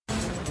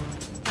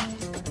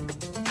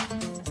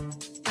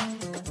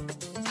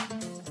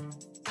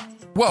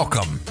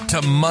Welcome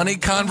to Money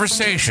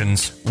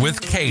Conversations with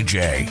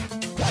KJ.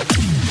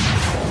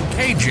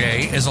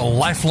 KJ is a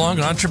lifelong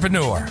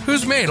entrepreneur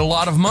who's made a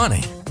lot of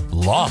money,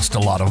 lost a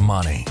lot of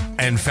money,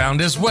 and found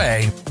his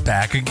way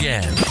back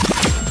again.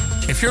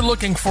 If you're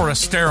looking for a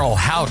sterile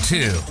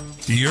how-to,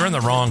 you're in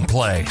the wrong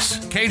place.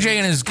 KJ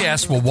and his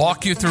guests will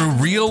walk you through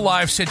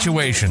real-life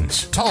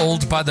situations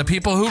told by the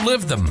people who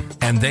live them,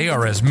 and they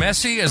are as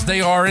messy as they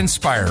are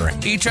inspiring.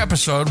 Each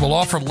episode will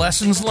offer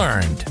lessons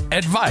learned,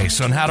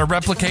 advice on how to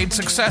replicate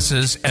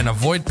successes and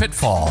avoid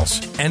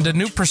pitfalls, and a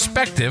new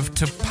perspective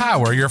to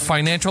power your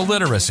financial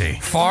literacy.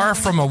 Far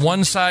from a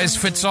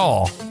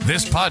one-size-fits-all,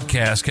 this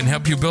podcast can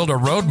help you build a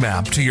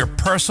roadmap to your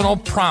personal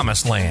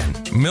promised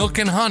land. Milk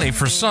and honey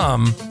for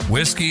some,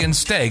 whiskey and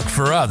steak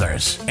for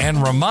others,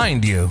 and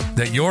remind you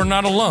that you're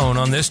not alone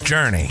on this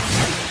journey.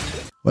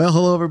 Well,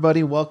 hello,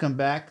 everybody. Welcome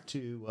back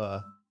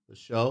to the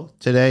show.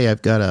 Today,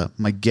 I've got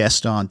my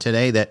guest on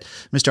today, that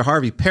Mr.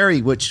 Harvey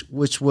Perry, which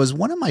was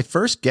one of my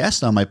first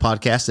guests on my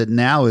podcast that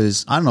now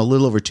is, I don't know, a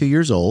little over 2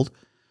 years old,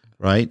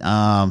 right?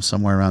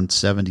 Somewhere around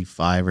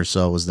 75 or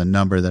so was the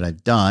number that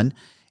I've done.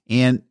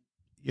 And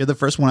you're the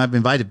first one I've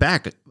invited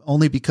back,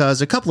 only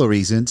because a couple of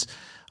reasons.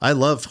 I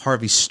love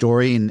Harvey's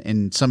story,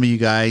 and some of you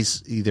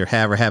guys either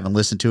have or haven't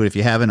listened to it. If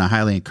you haven't, I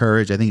highly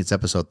encourage, I think it's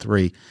episode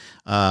 3,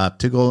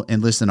 to go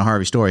and listen to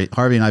Harvey's story.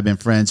 Harvey and I have been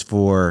friends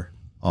for,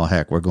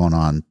 we're going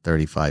on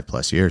 35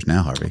 plus years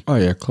now, Harvey. Oh,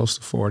 yeah, close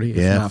to 40.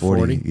 Yeah,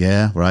 40.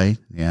 Yeah, right.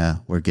 Yeah,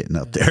 we're getting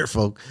up there,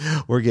 folks.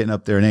 We're getting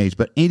up there in age.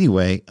 But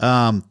anyway,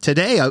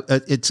 today,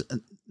 I'm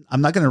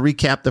not going to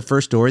recap the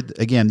first story.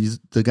 Again,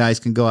 the guys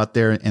can go out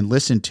there and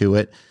listen to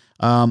it.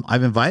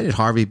 I've invited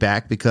Harvey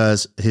back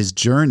because his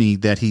journey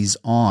that he's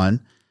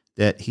on,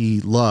 that he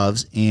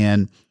loves,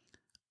 and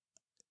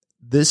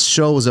this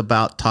show is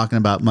about talking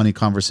about money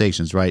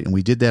conversations, right? And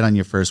we did that on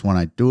your first one.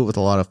 I do it with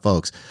a lot of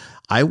folks.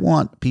 I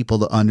want people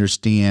to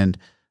understand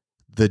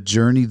the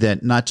journey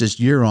that not just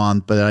you're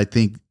on, but I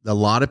think a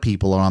lot of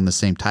people are on the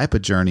same type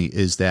of journey,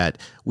 is that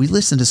we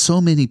listen to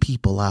so many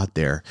people out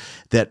there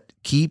that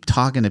keep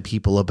talking to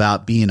people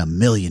about being a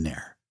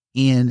millionaire.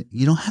 And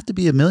you don't have to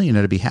be a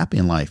millionaire to be happy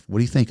in life. What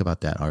do you think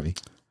about that, Harvey?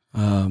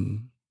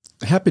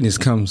 Happiness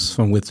comes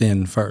from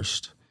within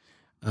first.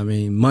 I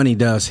mean, money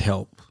does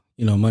help.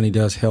 Money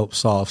does help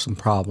solve some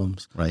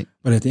problems. Right.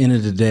 But at the end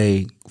of the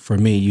day, for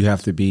me, you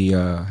have to be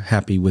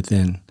happy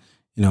within.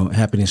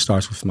 Happiness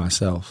starts with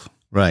myself.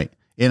 Right.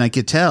 And I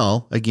could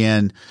tell,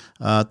 again,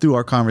 through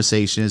our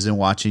conversations and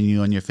watching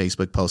you on your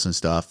Facebook posts and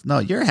stuff, no,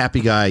 you're a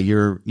happy guy.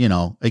 You're,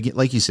 again,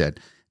 like you said,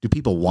 do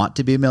people want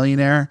to be a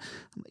millionaire?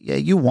 Yeah,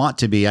 you want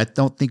to be. I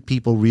don't think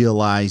people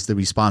realize the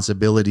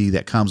responsibility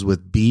that comes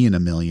with being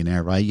a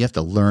millionaire, right? You have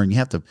to learn. You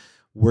have to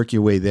work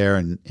your way there.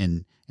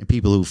 And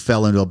people who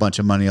fell into a bunch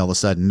of money all of a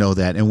sudden know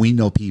that. And we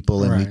know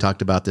people, and we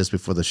talked about this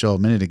before the show a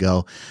minute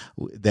ago,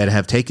 that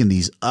have taken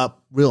these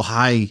up real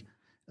high,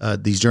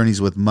 these journeys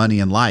with money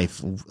and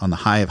life on the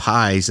high of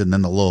highs and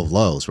then the low of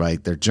lows,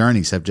 right? Their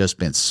journeys have just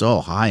been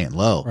so high and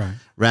low. Right.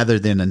 Rather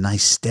than a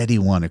nice steady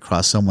one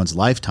across someone's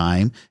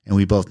lifetime. And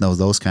we both know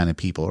those kind of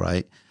people,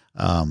 right?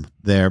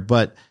 There.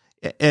 But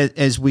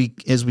as we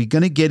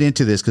going to get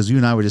into this, because you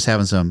and I were just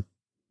having some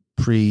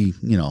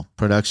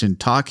production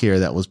talk here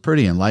that was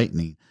pretty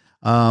enlightening.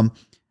 How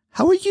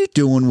are you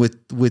doing with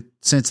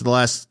since the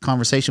last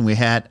conversation we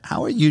had?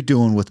 How are you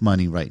doing with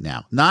money right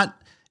now? Not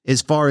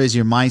as far as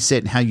your mindset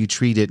and how you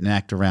treat it and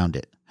act around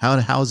it. How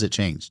has it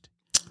changed?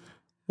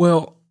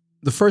 Well,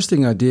 the first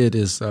thing I did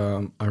is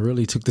I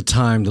really took the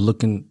time to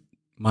look in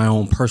my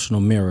own personal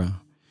mirror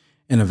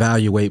and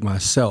evaluate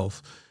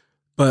myself.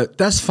 But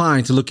that's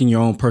fine to look in your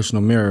own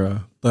personal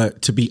mirror,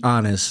 but to be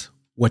honest,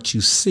 what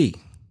you see.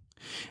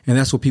 And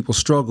that's what people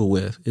struggle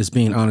with, is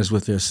being honest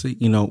with their,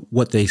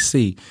 what they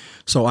see.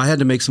 So I had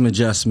to make some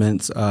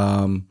adjustments.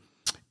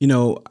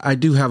 I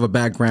do have a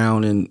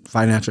background in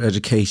financial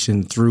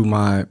education through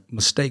my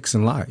mistakes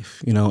in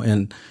life,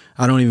 and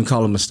I don't even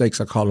call them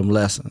mistakes. I call them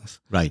lessons.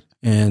 Right.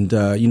 And,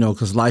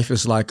 because life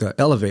is like an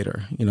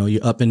elevator,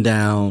 you're up and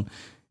down,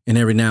 and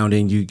every now and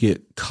then you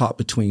get caught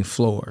between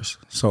floors.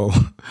 So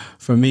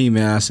for me,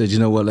 man, I said, you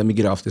know what, let me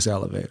get off this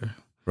elevator.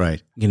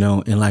 Right.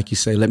 And like you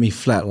say, let me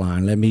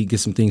flatline, let me get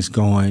some things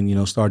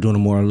going, start doing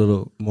a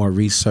little more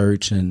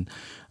research, and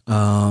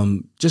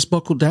just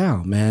buckle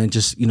down, man.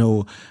 Just,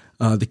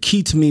 the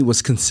key to me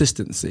was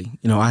consistency.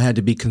 I had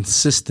to be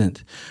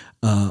consistent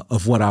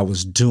of what I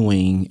was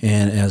doing,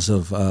 and as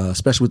of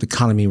especially with the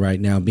economy right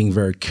now, being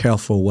very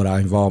careful what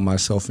I involve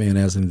myself in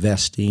as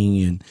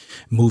investing and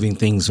moving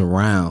things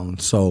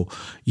around. So,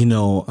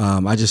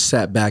 I just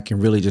sat back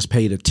and really just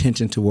paid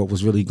attention to what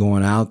was really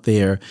going out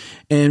there,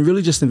 and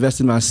really just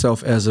invested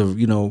myself as a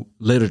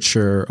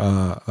literature,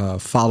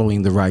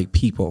 following the right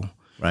people.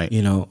 Right.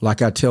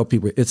 Like I tell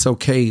people, it's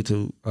okay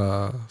to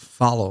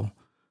follow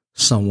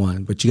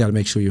someone, but you got to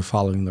make sure you're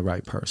following the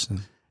right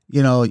person.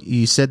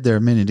 You said there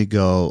a minute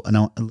ago, and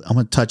I'm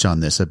going to touch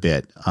on this a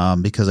bit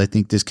because I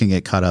think this can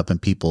get caught up in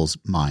people's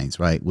minds,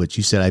 right? Which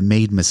you said, I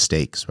made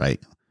mistakes, right,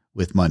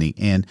 with money.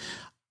 And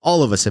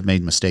all of us have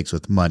made mistakes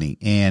with money.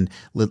 And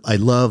I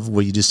love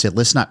what you just said.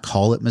 Let's not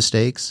call it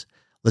mistakes.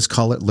 Let's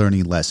call it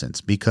learning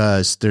lessons,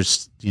 because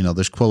there's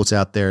quotes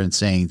out there and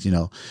saying,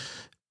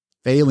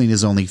 failing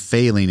is only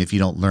failing if you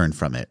don't learn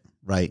from it.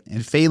 Right.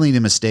 And failing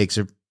and mistakes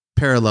are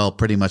parallel,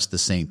 pretty much the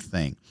same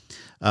thing.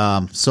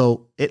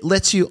 So it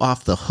lets you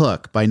off the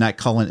hook by not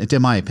calling it,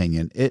 in my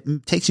opinion, it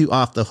takes you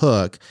off the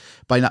hook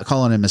by not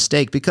calling it a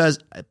mistake, because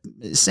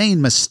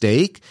saying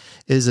mistake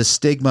is a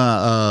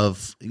stigma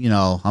of,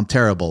 I'm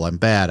terrible, I'm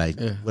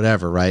bad,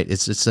 whatever, right?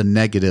 It's a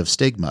negative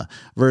stigma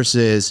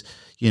versus,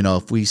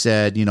 if we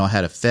said, I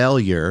had a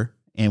failure,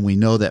 and we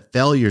know that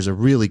failures are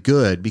really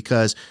good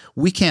because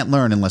we can't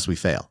learn unless we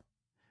fail.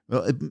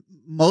 Well,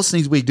 most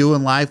things we do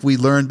in life, we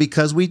learn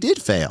because we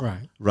did fail,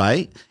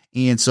 right?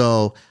 And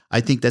so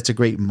I think that's a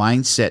great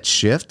mindset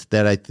shift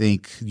that I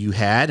think you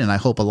had. And I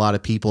hope a lot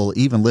of people,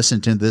 even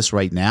listening to this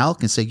right now,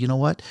 can say, you know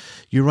what,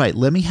 you're right.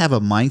 Let me have a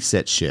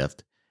mindset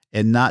shift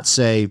and not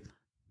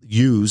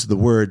use the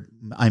word,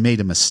 I made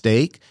a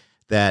mistake,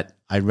 that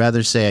I'd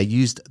rather say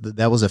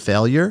that was a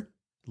failure.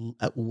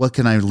 What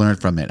can I learn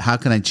from it? How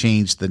can I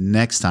change the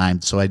next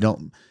time so I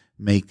don't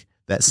make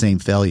that same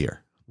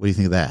failure? What do you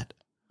think of that?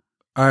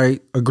 I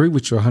agree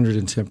with you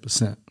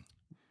 110%.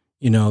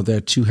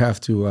 That you have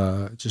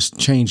to just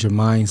change your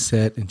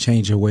mindset and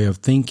change your way of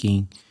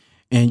thinking.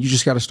 And you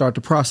just got to start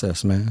the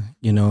process, man.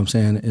 You know what I'm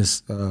saying? It's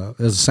there's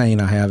a saying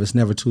I have, it's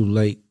never too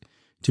late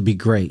to be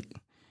great.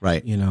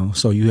 Right.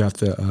 So you have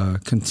to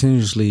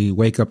continuously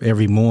wake up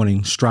every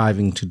morning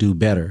striving to do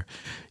better.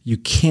 You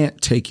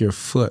can't take your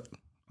foot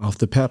off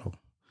the pedal,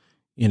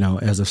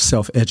 as of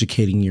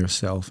self-educating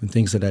yourself and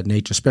things of that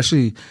nature,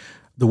 especially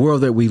the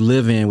world that we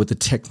live in with the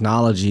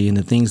technology and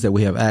the things that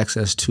we have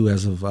access to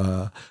as of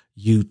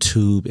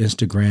YouTube,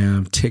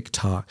 Instagram,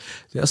 TikTok.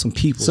 There are some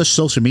people. Such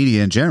social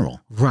media in general.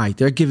 Right.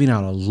 They're giving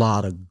out a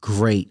lot of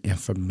great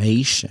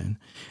information.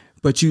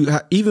 But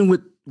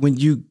when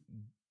you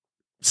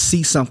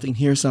see something,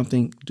 hear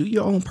something, do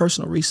your own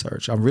personal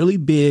research. I'm really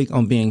big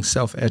on being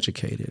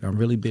self-educated.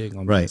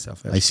 Being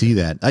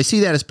self-educated. I see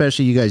that,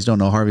 especially you guys don't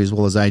know Harvey as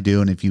well as I do.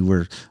 And if you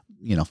were,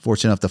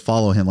 fortunate enough to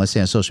follow him, let's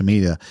say on social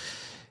media,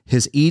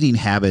 his eating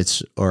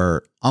habits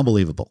are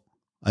unbelievable.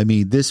 I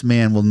mean, this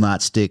man will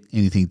not stick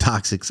anything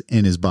toxic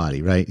in his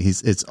body, right?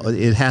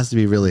 It has to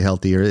be really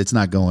healthy or it's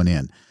not going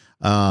in.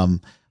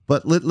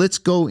 But let's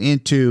go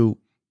into,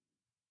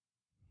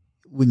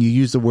 when you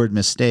use the word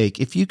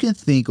mistake, if you can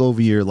think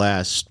over your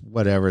last,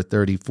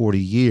 30, 40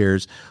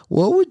 years,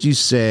 what would you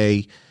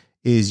say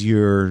is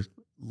your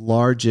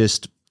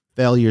largest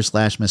failure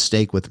 /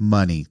 mistake with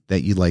money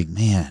that you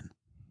man,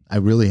 I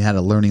really had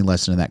a learning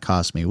lesson and that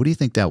cost me? What do you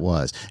think that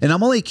was? And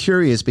I'm only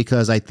curious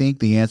because I think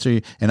the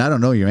answer, and I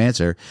don't know your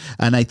answer,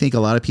 and I think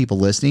a lot of people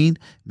listening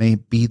may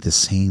be the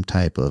same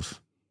type of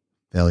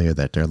failure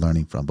that they're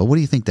learning from. But what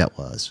do you think that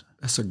was?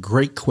 That's a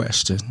great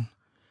question.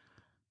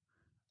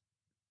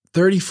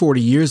 30,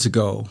 40 years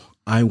ago,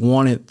 I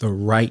wanted the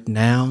right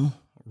now,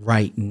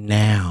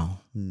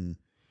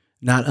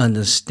 not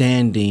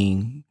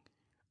understanding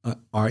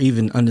or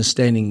even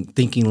understanding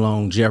thinking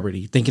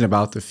longevity, thinking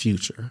about the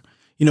future.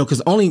 Because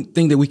the only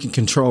thing that we can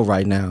control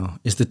right now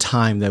is the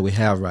time that we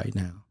have right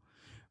now.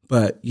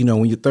 But,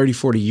 when you're 30,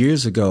 40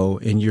 years ago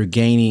and you're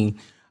gaining,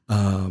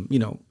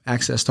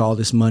 access to all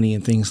this money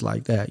and things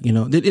like that,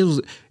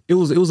 it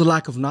was a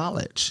lack of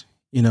knowledge.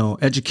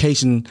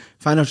 Education,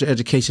 financial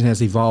education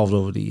has evolved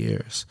over the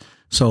years.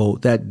 So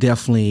that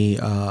definitely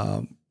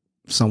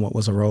somewhat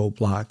was a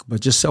roadblock, but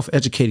just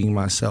self-educating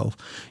myself,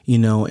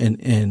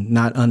 and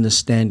not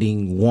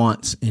understanding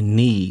wants and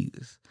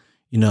needs.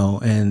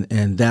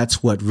 And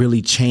that's what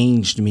really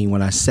changed me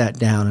when I sat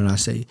down and I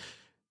say,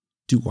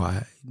 do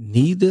I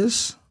need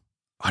this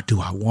or do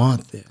I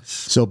want this?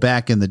 So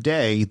back in the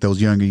day,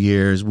 those younger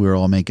years, we were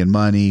all making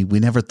money.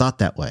 We never thought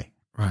that way,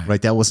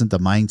 right? That wasn't the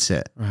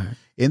mindset. Right.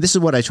 And this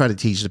is what I try to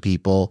teach the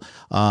people.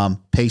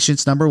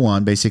 Patience, number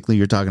one, basically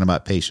you're talking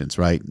about patience,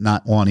 right?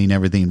 Not wanting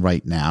everything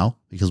right now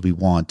because we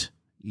want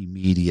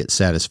immediate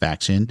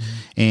satisfaction.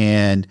 Mm-hmm.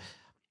 And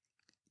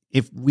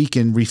if we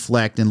can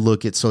reflect and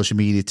look at social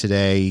media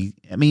today,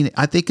 I mean,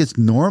 I think it's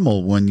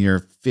normal when you're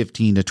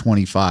 15 to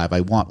 25.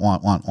 I want,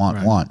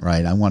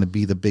 right? I want to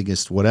be the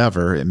biggest,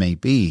 whatever it may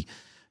be,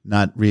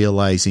 not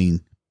realizing,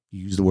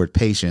 you use the word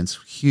patience,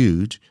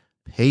 huge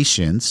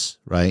patience,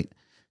 right?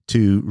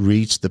 To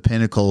reach the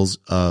pinnacles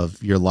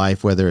of your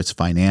life, whether it's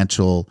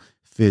financial,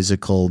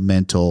 physical,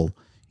 mental,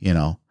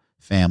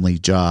 family,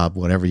 job,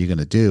 whatever you're going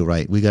to do,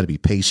 right? We got to be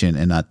patient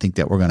and not think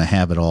that we're going to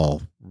have it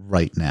all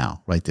right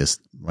now, right this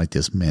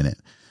minute.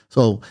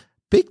 So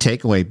big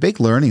takeaway, big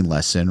learning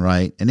lesson,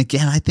 right? And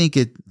again, I think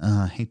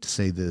I hate to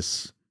say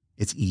this,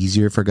 it's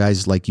easier for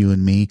guys like you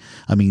and me.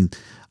 I mean,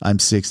 I'm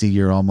 60,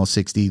 you're almost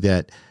 60,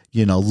 that,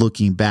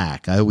 looking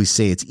back, I always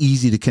say it's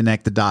easy to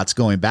connect the dots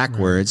going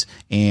backwards.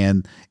 Right.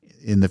 And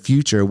in the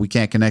future, we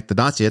can't connect the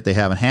dots yet. They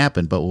haven't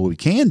happened. But what we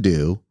can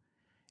do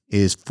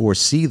is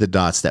foresee the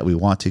dots that we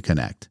want to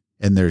connect.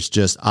 And there's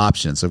just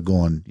options of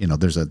going,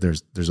 there's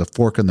a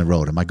fork in the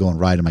road. Am I going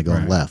right? Am I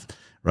going left?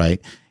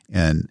 Right.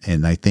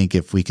 And I think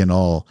if we can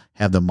all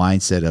have the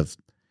mindset of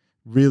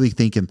really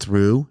thinking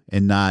through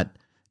and not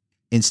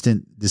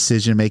instant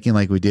decision making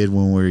like we did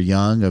when we were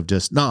young, of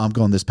just, no, I'm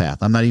going this path.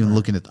 I'm not even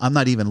looking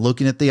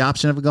at the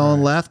option of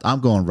going left.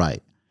 I'm going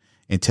right.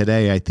 And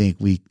today I think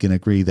we can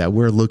agree that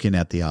we're looking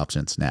at the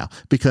options now,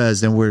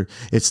 because then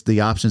it's the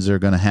options that are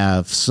going to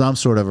have some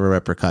sort of a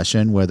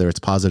repercussion, whether it's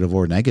positive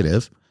or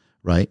negative,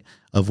 right?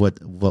 Of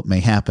what may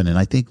happen. And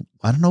I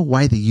don't know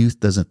why the youth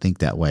doesn't think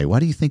that way.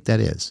 Why do you think that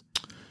is?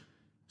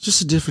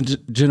 Just a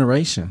different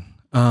generation.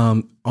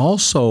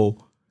 Also,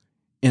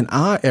 in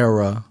our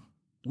era,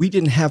 we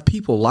didn't have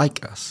people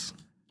like us.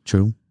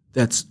 True.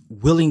 That's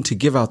willing to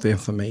give out the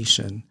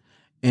information.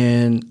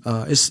 And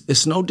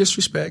it's no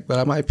disrespect, but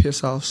I might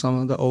piss off some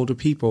of the older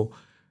people.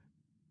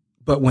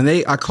 But when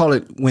they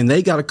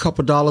got a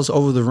couple dollars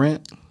over the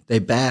rent, they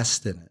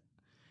basked in it.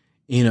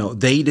 You know,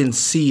 they didn't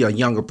see a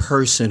younger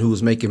person who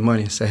was making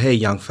money and say, hey,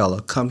 young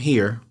fella, come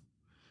here.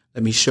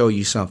 Let me show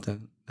you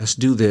something. Let's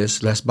do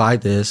this. Let's buy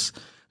this.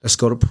 Let's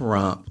go to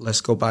Pahrump.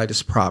 Let's go buy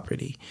this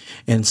property.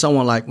 And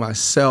someone like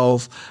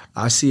myself,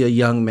 I see a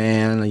young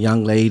man, a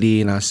young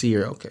lady, and I see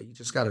her, okay, you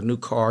just got a new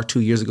car.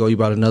 2 years ago, you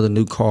bought another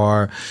new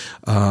car.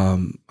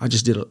 I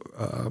just did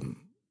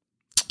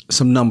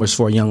some numbers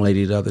for a young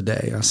lady the other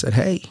day. I said,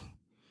 hey,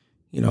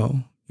 you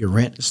know, your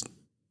rent is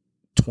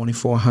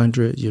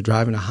 $2,400. You're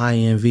driving a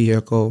high-end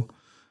vehicle,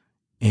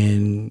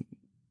 and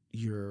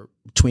you're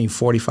between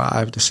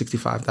 $45,000 to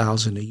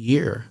 $65,000 a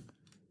year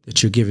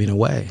that you're giving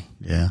away.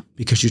 Yeah.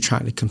 Because you're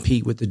trying to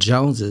compete with the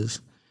Joneses.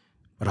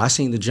 But I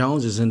seen the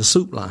Joneses in the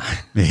soup line.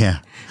 Yeah.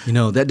 You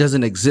know, that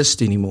doesn't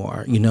exist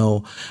anymore. You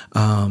know,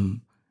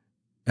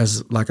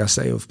 as like I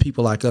say, of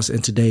people like us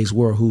in today's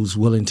world who's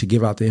willing to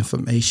give out the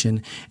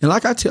information. And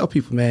like I tell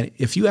people, man,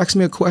 if you ask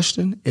me a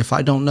question, if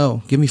I don't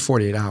know, give me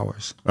 48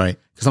 hours. Right.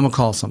 Because I'm going to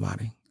call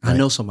somebody. Right. I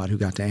know somebody who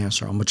got the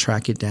answer. I'm going to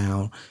track it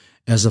down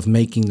as of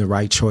making the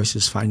right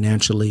choices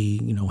financially,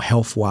 you know,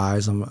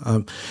 health-wise.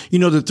 You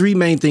know, the three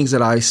main things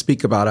that I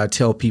speak about, I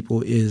tell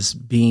people, is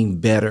being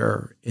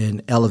better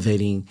and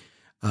elevating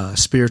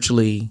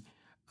spiritually,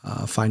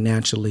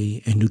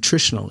 financially, and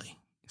nutritionally.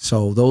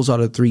 So those are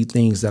the three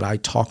things that I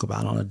talk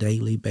about on a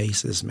daily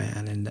basis,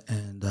 man.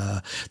 And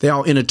they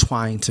all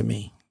intertwine to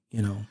me,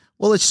 you know.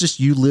 Well, it's just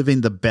you living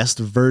the best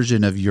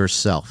version of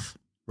yourself,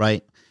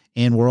 right?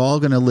 And we're all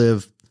going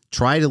to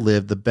try to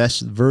live the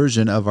best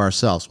version of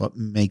ourselves, what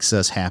makes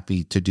us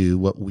happy to do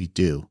what we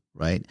do,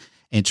 right?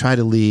 And try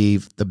to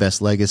leave the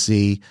best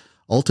legacy.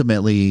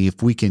 Ultimately,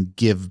 if we can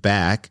give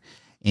back,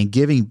 and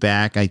giving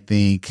back, I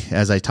think,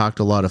 as I talk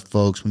to a lot of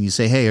folks, when you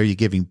say, hey, are you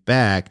giving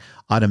back?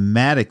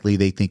 Automatically,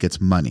 they think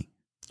it's money.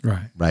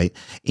 Right. Right.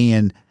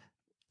 And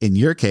in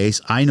your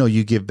case, I know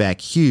you give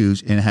back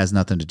huge, and it has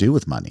nothing to do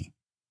with money.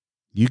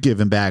 You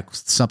giving back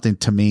something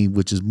to me,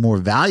 which is more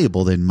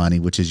valuable than money,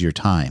 which is your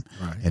time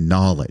and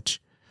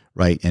knowledge.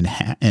 Right. And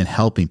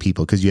helping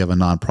people, because you have a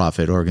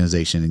nonprofit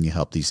organization and you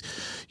help these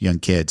young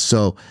kids.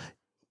 So,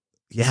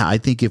 yeah, I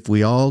think if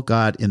we all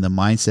got in the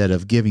mindset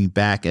of giving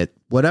back at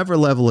whatever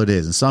level it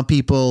is, and some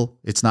people,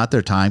 it's not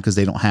their time because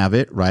they don't have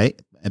it.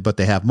 Right. But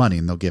they have money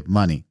and they'll give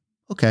money.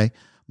 Okay.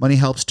 Money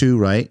helps too.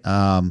 Right.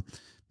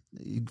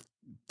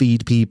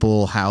 Feed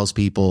people, house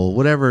people,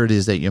 whatever it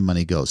is that your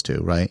money goes to.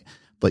 Right.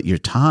 But your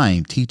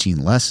time teaching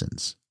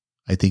lessons,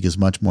 I think, is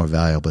much more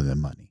valuable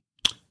than money.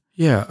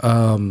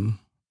 Yeah.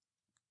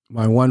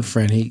 My one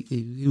friend,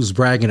 he was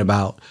bragging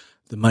about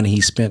the money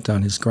he spent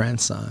on his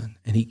grandson,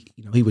 and he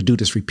would do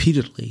this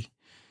repeatedly.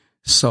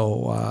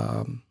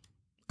 So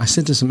I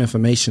sent him some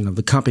information of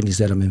the companies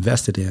that I'm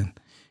invested in,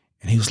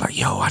 and he was like,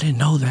 "Yo, I didn't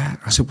know that."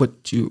 I said,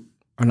 "What you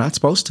are not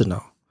supposed to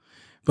know,"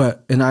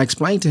 and I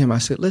explained to him. I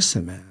said,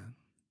 "Listen, man,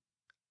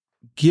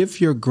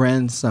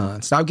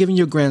 stop giving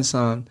your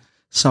grandson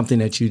something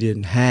that you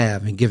didn't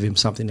have, and give him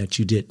something that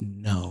you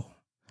didn't know."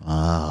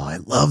 Oh, I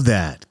love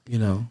that. You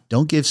know,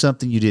 don't give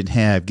something you didn't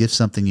have, give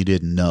something you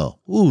didn't know.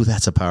 Ooh,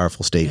 that's a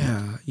powerful statement.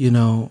 Yeah, you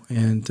know,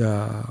 and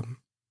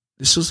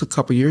this was a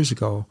couple years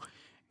ago,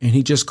 and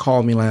he just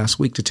called me last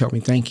week to tell me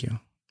thank you.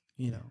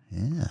 You know,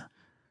 yeah.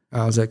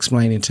 I was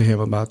explaining to him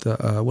about the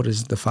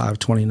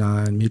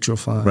 529 mutual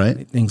fund,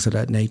 right? Things of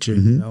that nature,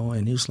 you know,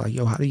 and he was like,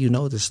 "Yo, how do you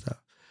know this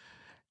stuff?"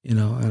 You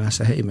know, and I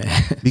said, "Hey,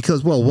 man,"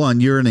 because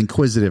one, you're an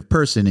inquisitive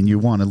person and you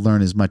want to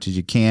learn as much as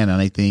you can,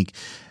 and I think.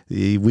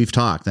 We've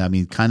talked. I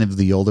mean, kind of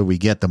the older we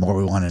get, the more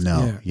we want to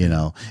know. Yeah. You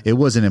know, it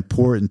wasn't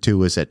important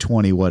to us at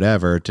 20,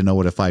 whatever, to know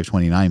what a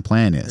 529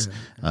 plan is.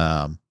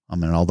 I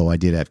mean, although I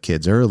did have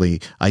kids early,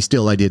 I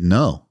didn't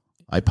know.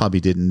 I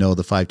probably didn't know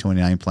the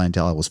 529 plan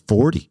until I was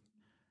 40,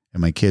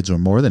 and my kids were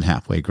more than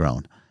halfway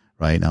grown.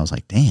 Right, and I was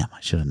like, damn,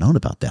 I should have known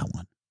about that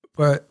one.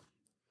 But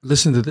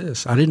listen to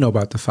this: I didn't know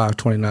about the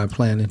 529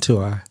 plan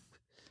until I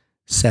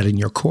sat in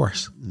your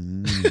course.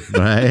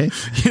 Right.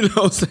 You know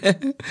what I'm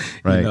saying?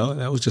 Right. You know,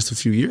 that was just a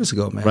few years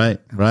ago, man.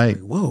 Right.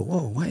 Right. Like,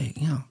 whoa, wait.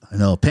 You know. I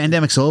know.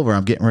 Pandemic's over.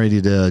 I'm getting ready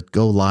to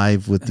go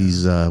live with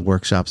these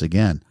workshops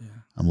again. Yeah.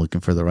 I'm looking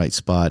for the right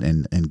spot.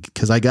 And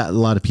because I got a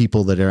lot of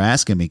people that are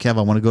asking me, Kev,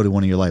 I want to go to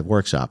one of your live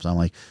workshops. I'm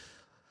like,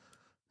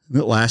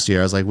 last year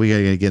I was like,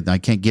 I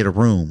can't get a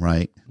room,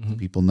 right? Mm-hmm.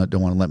 People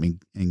don't want to let me,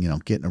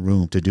 get in a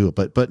room to do it,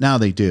 but now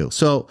they do.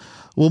 So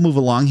we'll move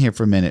along here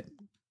for a minute.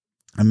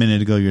 A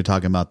minute ago, you were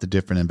talking about the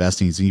different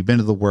investings, and you've been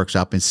to the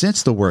workshop, and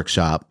since the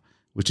workshop,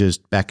 which is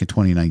back in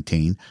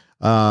 2019,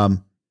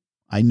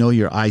 I know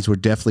your eyes were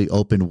definitely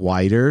opened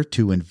wider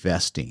to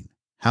investing.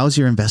 How's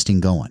your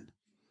investing going?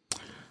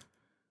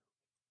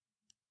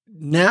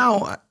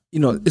 Now,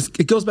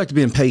 it goes back to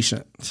being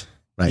patient.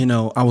 Right.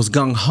 I was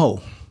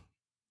gung-ho,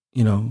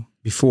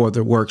 before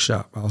the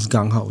workshop. I was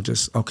gung-ho,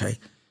 just,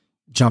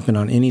 jumping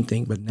on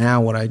anything. But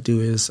now what I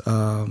do is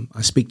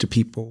I speak to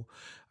people.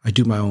 I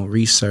do my own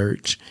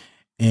research.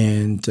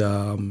 And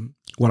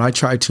what I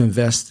try to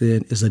invest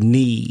in is a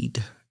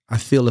need. I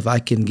feel if I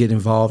can get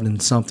involved in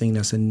something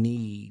that's a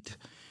need,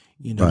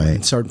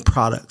 in certain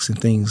products and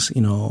things,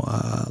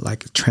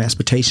 like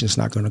transportation is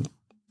not going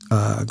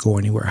to go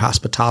anywhere.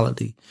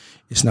 Hospitality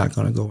is not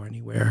going to go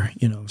anywhere,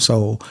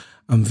 So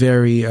I'm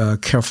very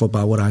careful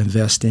about what I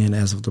invest in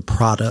as of the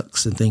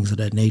products and things of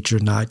that nature,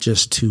 not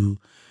just to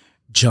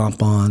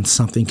jump on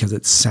something because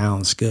it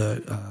sounds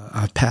good.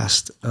 I've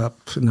passed up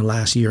in the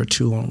last year or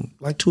two on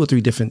like 2 or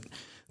 3 different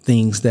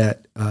things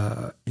that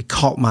it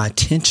caught my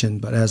attention,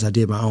 but as I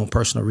did my own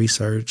personal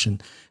research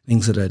and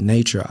things of that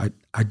nature,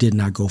 I did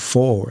not go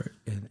forward.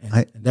 And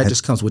that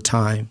just comes with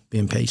time,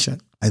 being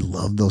patient. I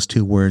love those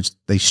 2 words.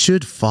 They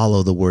should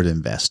follow the word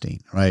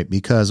investing, right?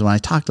 Because when I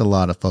talk to a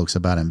lot of folks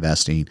about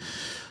investing,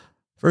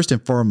 first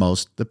and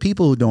foremost, the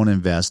people who don't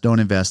invest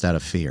out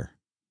of fear.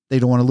 They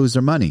don't want to lose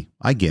their money.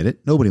 I get it.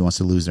 Nobody wants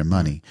to lose their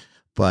money.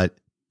 But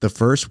the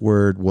first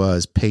word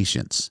was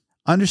patience.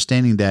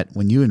 Understanding that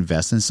when you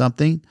invest in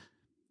something,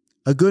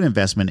 a good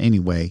investment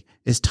anyway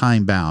is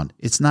time bound.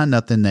 It's not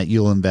nothing that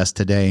you'll invest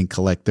today and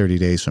collect 30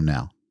 days from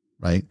now,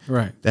 right?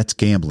 Right. That's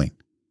gambling,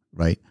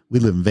 right? We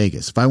live in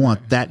Vegas. If I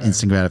want that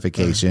instant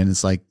gratification,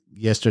 it's like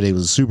yesterday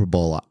was a Super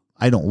Bowl.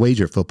 I don't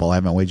wager football. I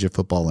haven't wagered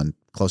football in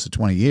close to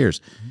 20 years.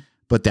 Mm-hmm.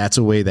 But that's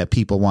a way that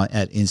people want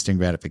at instant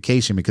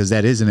gratification, because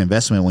that is an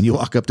investment. When you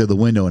walk up to the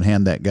window and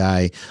hand that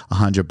guy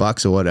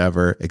 $100 or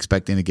whatever,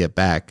 expecting to get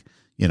back,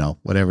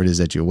 whatever it is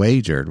that you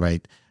wagered,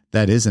 right?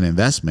 That is an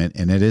investment,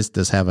 and it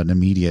does have an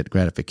immediate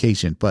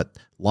gratification. But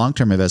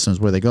long-term investment is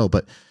where they go.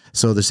 But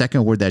so the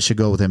second word that should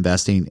go with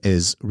investing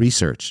is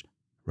research,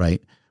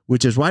 right?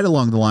 Which is right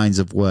along the lines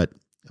of what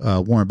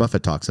Warren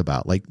Buffett talks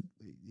about. Like,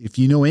 if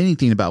you know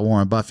anything about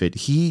Warren Buffett,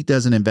 he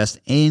doesn't invest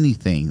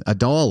anything, a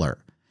dollar,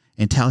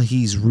 until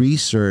he's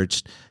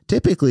researched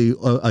typically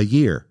a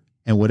year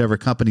in whatever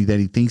company that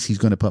he thinks he's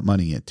going to put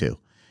money into.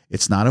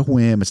 It's not a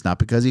whim. It's not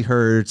because he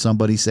heard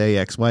somebody say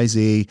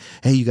XYZ,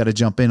 hey, you got to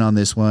jump in on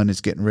this one.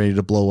 It's getting ready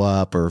to blow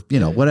up, or,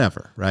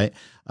 whatever, right?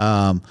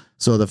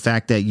 So the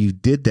fact that you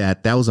did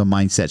that was a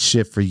mindset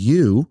shift for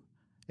you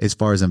as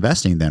far as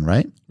investing then,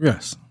 right?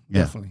 Yes,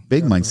 yeah, definitely.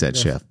 Big mindset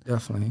shift.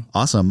 Definitely.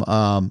 Awesome.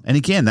 And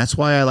again, that's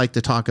why I like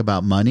to talk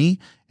about money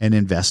and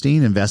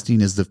investing.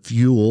 Investing is the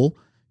fuel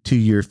to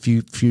your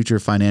future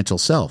financial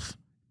self,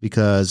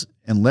 because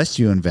unless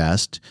you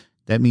invest,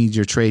 that means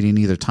you're trading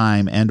either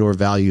time and or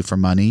value for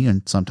money,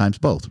 and sometimes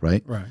both,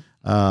 right? Right.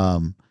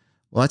 Well,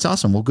 that's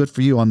awesome. Well, good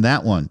for you on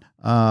that one.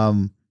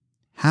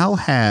 How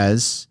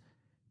has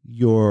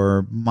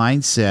your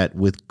mindset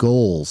with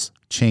goals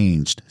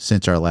changed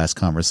since our last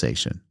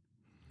conversation?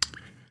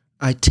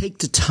 I take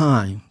the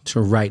time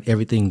to write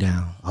everything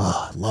down.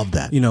 Oh, I love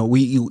that.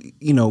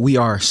 We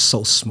are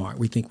so smart.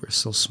 We think we're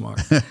so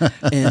smart.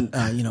 And,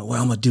 I'm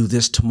going to do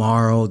this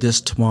tomorrow.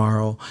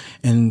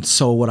 And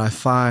so what I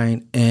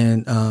find,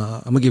 and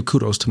I'm going to give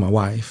kudos to my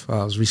wife.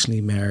 I was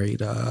recently married,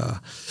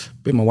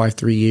 been my wife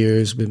 3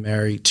 years, been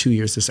married 2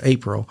 years this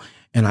April.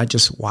 And I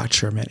just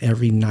watch her, man.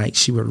 Every night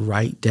she would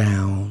write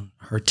down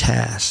her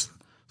tasks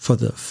for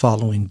the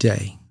following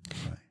day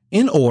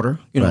in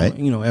order,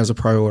 as a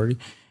priority.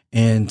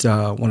 And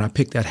when I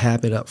picked that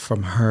habit up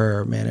from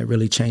her, man, it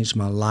really changed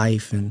my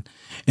life. And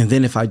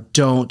then if I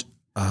don't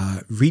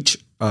reach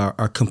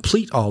or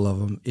complete all of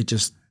them, it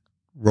just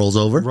rolls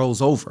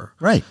over.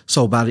 Right.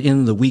 So by the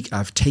end of the week,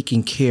 I've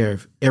taken care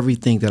of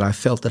everything that I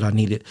felt that I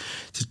needed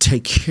to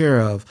take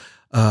care of.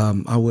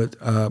 I would,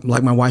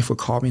 like my wife would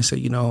call me and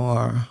say,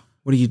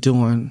 what are you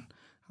doing?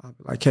 I'd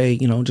be like, hey,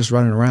 just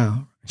running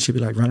around. And she'd be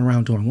like, running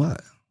around doing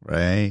what?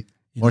 Right.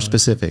 More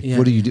specific. Yeah,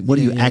 what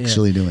are you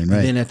actually doing? Right.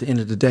 And then at the end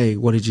of the day,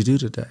 what did you do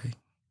today?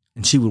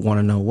 And she would want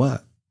to know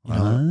what. You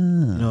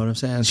know what I'm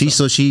saying?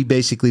 So she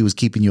basically was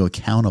keeping you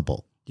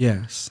accountable.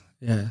 Yes.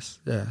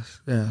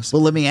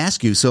 Well, let me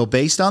ask you. So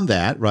based on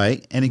that,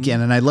 right? And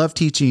again, and I love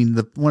teaching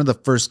one of the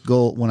first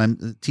goal when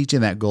I'm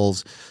teaching that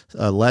goals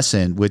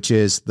lesson, which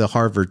is the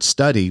Harvard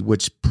study,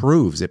 which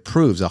proves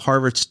a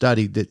Harvard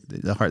study,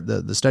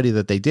 the study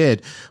that they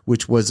did,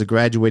 which was a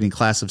graduating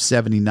class of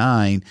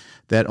 79,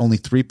 that only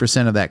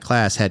 3% of that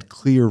class had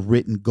clear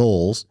written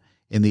goals,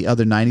 and the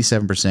other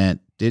 97%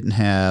 didn't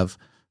have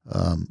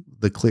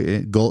the clear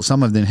goal.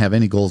 Some of them didn't have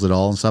any goals at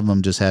all, and some of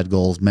them just had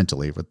goals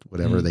mentally with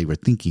whatever they were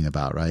thinking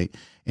about, right?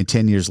 And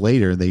 10 years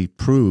later, they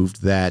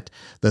proved that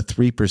the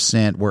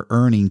 3% were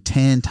earning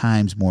 10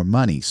 times more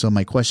money. So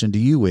my question to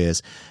you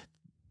is,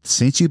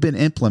 since you've been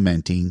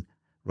implementing,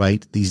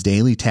 right, these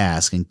daily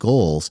tasks and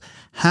goals,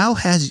 how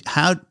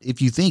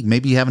if you think,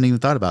 maybe you haven't even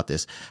thought about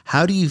this,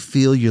 how do you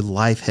feel your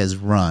life has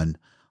run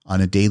on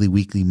a daily,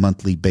 weekly,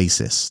 monthly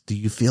basis? Do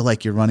you feel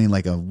like you're running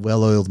like a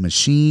well-oiled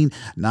machine,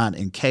 not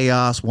in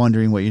chaos,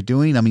 wondering what you're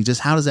doing? I mean,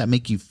 just how does that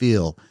make you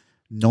feel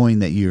knowing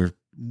that you're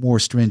more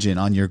stringent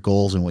on your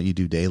goals and what you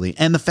do daily?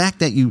 And the fact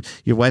that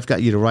your wife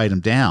got you to write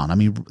them down. I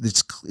mean,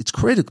 it's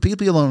critical.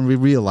 People don't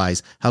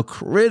realize how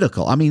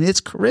critical. I mean,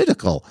 it's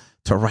critical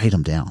to write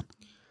them down.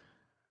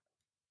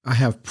 I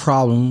have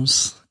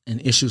problems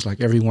and issues like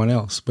everyone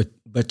else,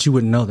 but you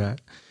wouldn't know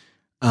that.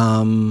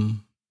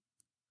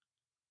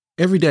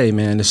 Every day,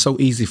 man, it's so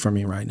easy for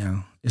me right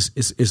now.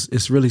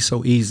 It's really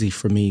so easy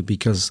for me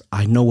because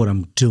I know what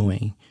I'm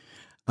doing.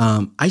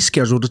 I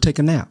schedule to take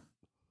a nap.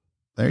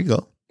 There you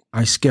go.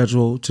 I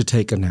schedule to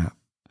take a nap.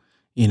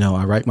 You know,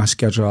 I write my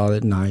schedule out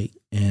at night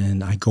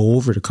and I go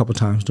over it a couple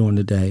times during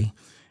the day.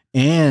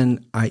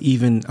 And I'm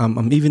even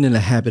in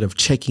the habit of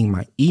checking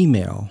my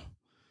email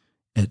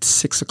at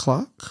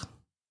 6:00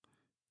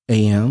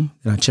 a.m.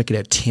 and I check it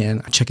at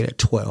 10. I check it at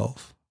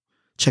 12.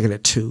 Check it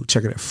at 2.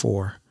 Check it at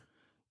 4.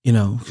 You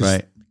know,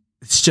 right?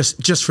 It's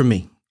just for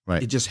me.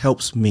 Right. It just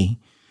helps me,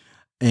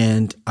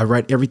 and I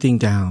write everything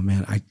down,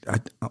 man.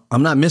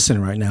 I'm not missing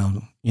right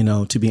now, you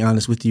know, to be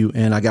honest with you.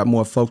 And I got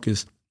more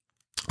focused.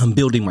 I'm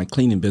building my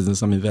cleaning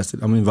business. I'm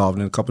involved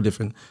in a couple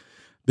different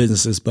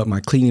businesses, but my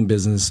cleaning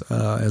business,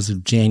 as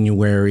of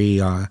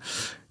January, I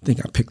think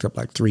I picked up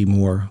like 3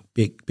 more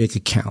big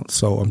accounts.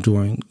 So I'm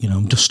doing, you know,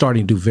 I'm just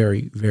starting to do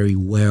very, very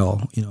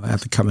well, you know,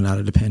 after coming out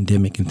of the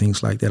pandemic and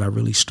things like that. I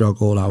really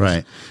struggled. I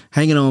was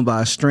hanging on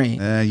by a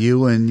string.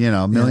 You and, you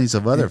know, millions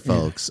of other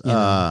folks.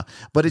 Yeah.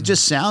 But it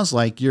just sounds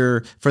like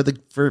you're, for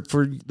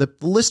the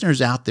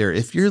listeners out there,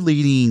 if you're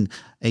leading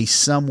a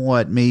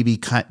somewhat maybe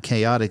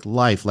chaotic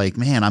life, like,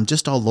 man, I'm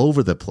just all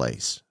over the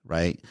place,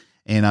 right?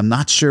 And I'm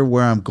not sure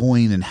where I'm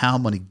going and how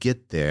I'm going to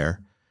get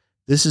there.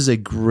 This is a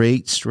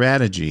great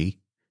strategy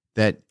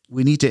that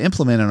we need to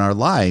implement in our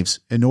lives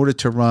in order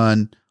to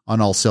run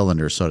on all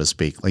cylinders, so to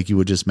speak, like you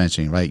were just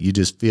mentioning, right? You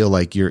just feel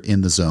like you're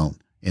in the zone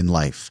in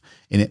life,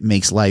 and it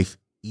makes life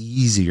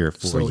easier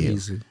for you.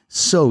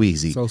 So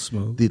easy. So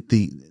smooth.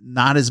 The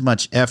not as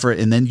much effort,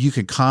 and then you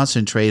can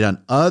concentrate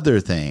on other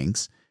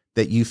things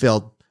that you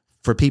felt.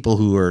 For people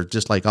who are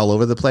just like all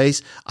over the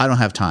place, I don't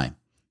have time.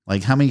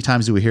 Like, how many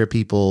times do we hear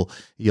people,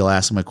 you'll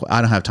ask them,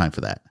 I don't have time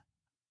for that.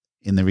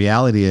 And the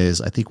reality is,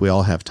 I think we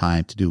all have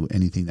time to do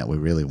anything that we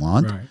really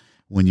want. Right.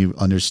 When you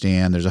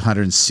understand there's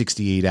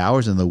 168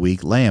 hours in the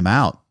week, lay them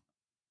out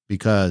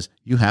because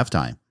you have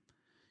time.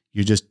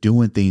 You're just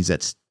doing things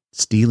that's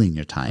stealing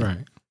your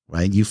time,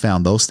 right? You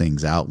found those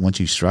things out once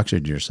you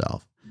structured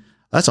yourself.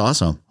 That's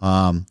awesome.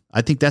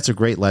 I think that's a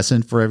great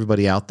lesson for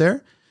everybody out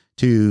there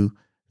to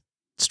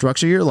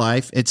structure your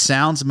life. It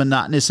sounds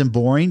monotonous and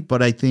boring,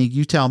 but I think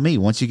you tell me,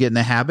 once you get in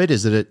the habit,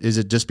 is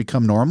it just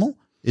become normal?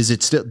 Is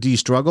it still, do you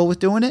struggle with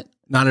doing it?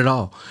 Not at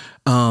all.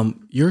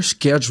 Your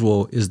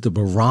schedule is the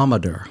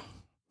barometer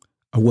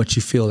of what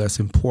you feel that's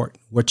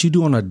important. What you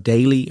do on a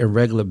daily and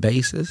regular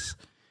basis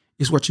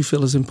is what you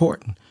feel is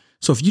important.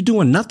 So if you're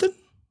doing nothing,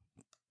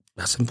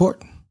 that's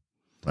important.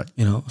 Right.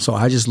 You know, so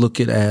I just look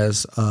at it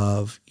as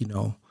of, you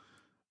know,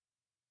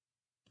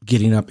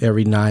 getting up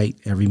every night,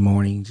 every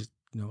morning, just,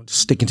 you know, just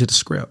sticking to the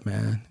script,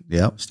 man.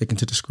 Yeah. Sticking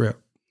to the script.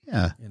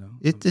 Yeah. You know,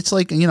 it's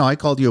like, you know, I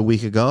called you a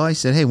week ago. I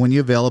said, hey, when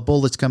you're available,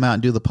 let's come out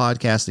and do the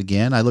podcast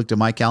again. I looked at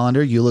my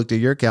calendar. You looked at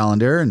your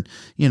calendar, and,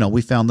 you know,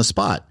 we found the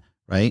spot.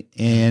 Right.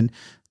 And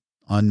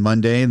on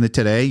Monday and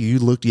today, you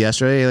looked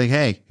yesterday like,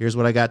 hey, here's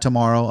what I got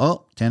tomorrow.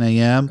 Oh, 10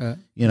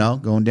 a.m., you know,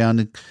 going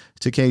down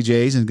to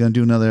KJ's and going to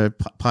do another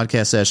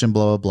podcast session,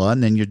 blah, blah, blah.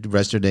 And then your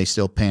rest of your day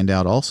still panned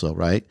out also.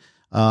 Right.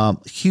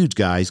 Huge,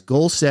 guys.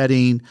 Goal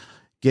setting,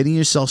 getting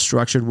yourself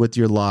structured with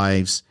your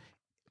lives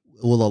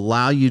will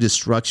allow you to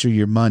structure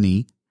your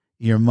money.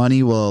 Your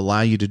money will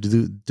allow you to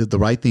do the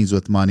right things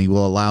with money,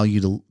 will allow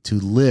you to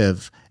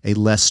live a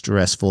less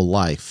stressful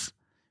life,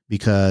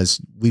 because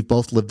we've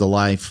both lived a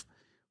life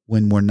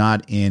when we're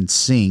not in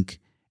sync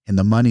and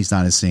the money's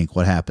not in sync.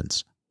 What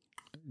happens?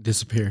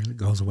 Disappears. It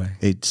goes away.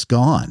 It's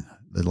gone.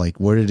 Like,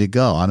 where did it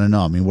go? I don't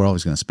know. I mean, we're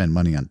always going to spend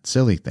money on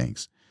silly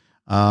things.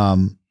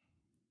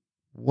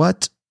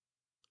 What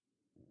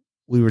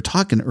we were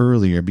talking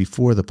earlier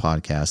before the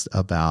podcast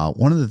about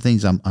one of the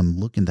things I'm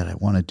looking that I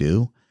want to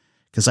do,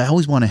 because I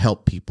always want to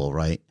help people,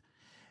 right?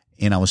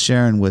 And I was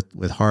sharing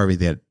with Harvey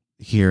that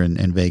here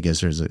in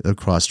Vegas, there's a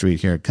cross street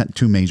here,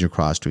 2 major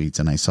cross streets,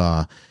 and I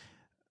saw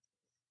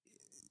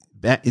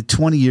back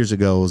 20 years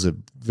ago it was a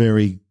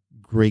very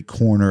great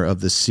corner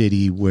of the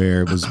city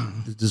where it was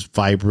just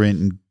vibrant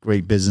and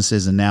great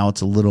businesses, and now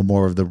it's a little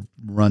more of the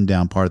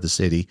rundown part of the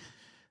city.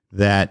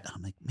 That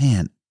I'm like,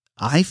 man,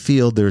 I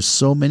feel there's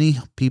so many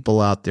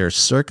people out there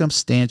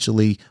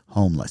circumstantially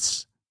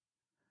homeless,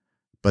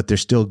 but they're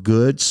still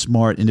good,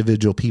 smart,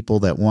 individual people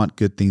that want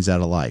good things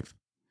out of life.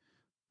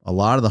 A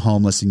lot of the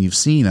homeless, and you've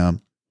seen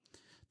them,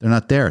 they're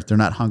not there. They're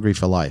not hungry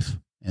for life,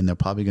 and they're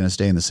probably going to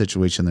stay in the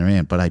situation they're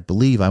in. But I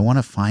believe I want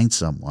to find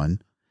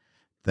someone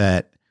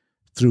that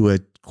through a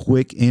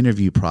quick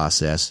interview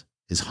process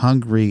is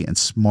hungry and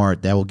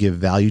smart, that will give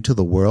value to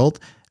the world.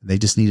 They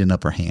just need an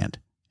upper hand.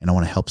 And I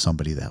want to help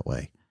somebody that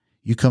way.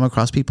 You come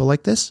across people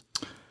like this?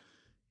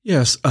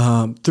 Yes.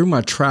 Through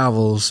my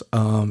travels,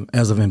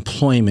 as of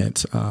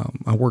employment,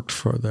 I worked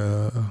for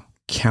the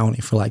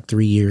county for like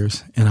 3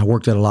 years, and I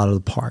worked at a lot of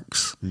the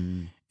parks.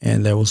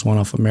 And there was one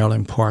off of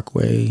Maryland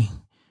Parkway.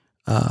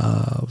 It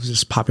was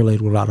just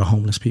populated with a lot of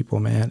homeless people,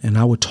 man. And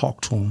I would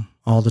talk to them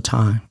all the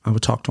time.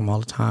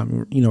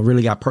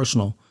 Really got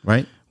personal.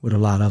 Right. With a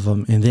lot of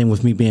them. And then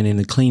with me being in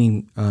the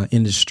cleaning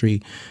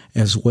industry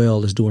as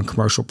well as doing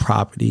commercial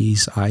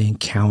properties, I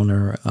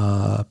encounter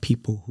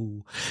people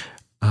who,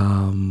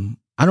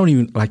 I don't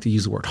even like to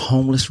use the word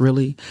homeless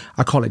really.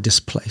 I call it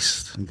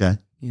displaced. Okay.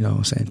 You know what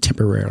I'm saying?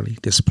 Temporarily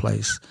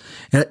displaced.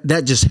 And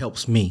that just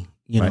helps me,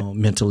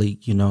 mentally,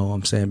 you know what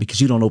I'm saying? Because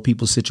you don't know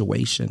people's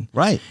situation.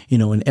 Right. You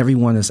know, and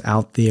everyone that's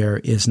out there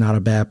is not a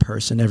bad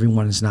person.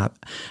 Everyone is not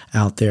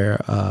out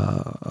there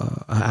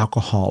an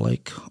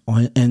alcoholic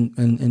or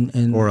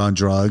on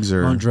drugs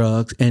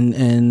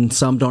and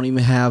some don't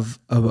even have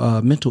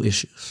mental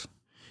issues.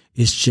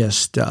 It's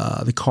just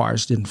the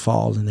cards didn't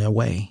fall in their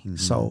way.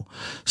 So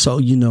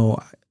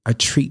I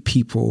treat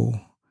people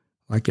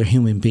like they're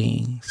human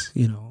beings,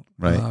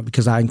 right?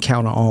 Because I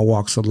encounter all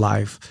walks of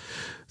life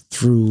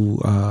through,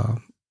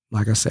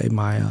 like I say,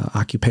 my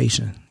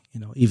occupation.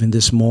 Even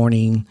this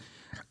morning,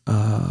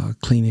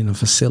 cleaning a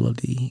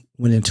facility,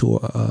 went into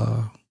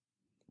a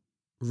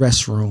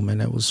restroom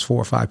and there was 4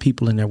 or 5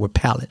 people in there with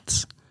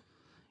pallets.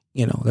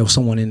 There was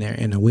someone in there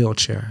in a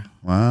wheelchair.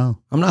 Wow.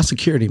 I'm not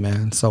security,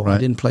 man. So I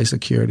didn't play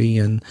security.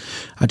 And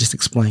I just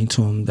explained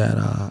to them that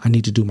I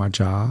need to do my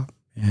job.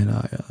 And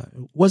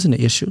it wasn't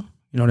an issue.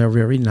 They were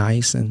very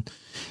nice. And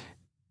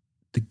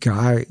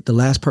the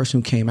last person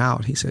who came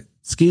out, he said,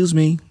 "Excuse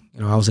me."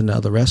 I was in the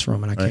other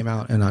restroom and I came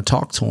out and I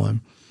talked to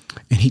him.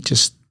 And he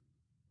just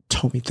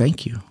told me,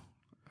 "Thank you."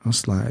 I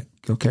was like,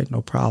 okay,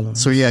 no problem.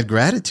 So you had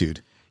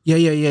gratitude.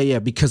 Yeah.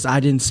 Because I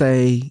didn't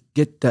say,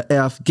 get the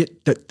F,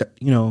 get the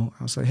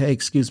I was like, "Hey,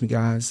 excuse me,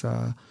 guys."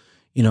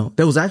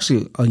 There was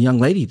actually a young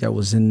lady that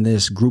was in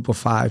this group of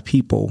 5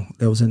 people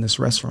that was in this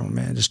restroom,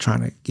 man, just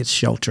trying to get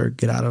shelter,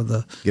 get out of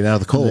the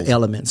cold, the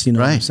elements,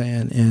 what I'm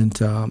saying? And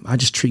I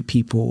just treat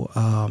people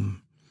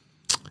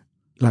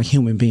like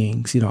human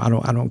beings. I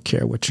don't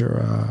care what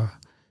your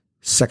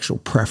sexual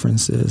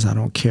preferences. I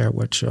don't care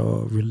what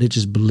your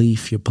religious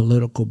belief, your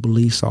political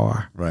beliefs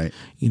are. Right.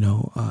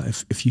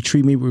 If you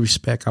treat me with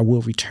respect, I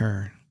will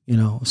return.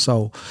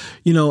 So,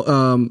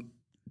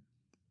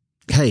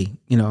 hey,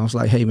 I was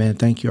like, "Hey, man,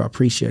 thank you. I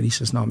appreciate it." He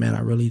says, "No, man,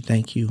 I really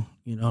thank you."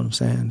 You know what I'm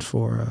saying?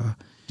 For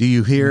do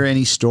you hear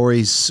any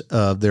stories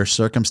of their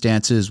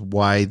circumstances,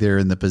 why they're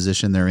in the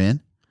position they're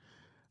in?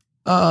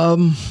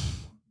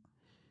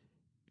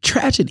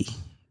 Tragedy.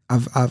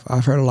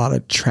 I've heard a lot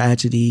of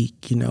tragedy.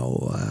 This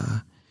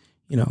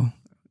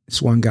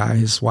one guy,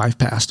 his wife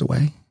passed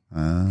away,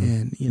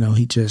 and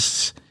he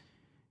just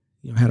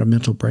had a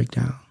mental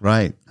breakdown.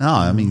 Right. No,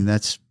 I mean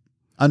that's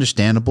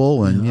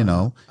understandable, and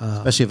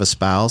especially if a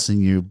spouse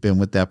and you've been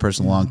with that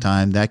person a long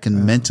time, that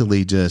can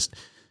mentally just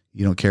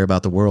you don't care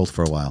about the world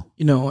for a while.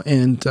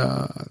 And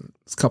a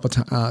couple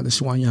of times, this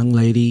one young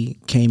lady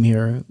came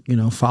here,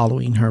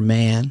 following her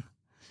man.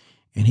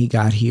 And he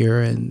got here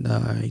and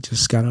he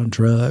just got on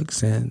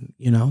drugs and,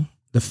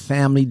 the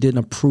family didn't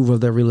approve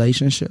of their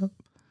relationship.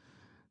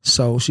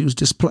 So she was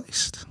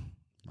displaced.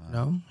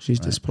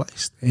 She's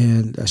displaced.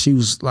 And she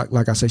was,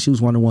 like I said, she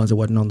was one of the ones that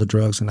wasn't on the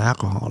drugs and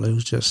alcohol. It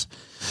was just,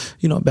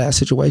 a bad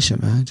situation,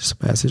 man. Just a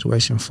bad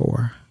situation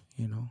for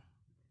her,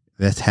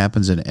 That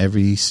happens in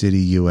every city,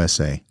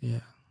 USA.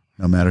 Yeah.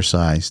 No matter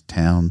size,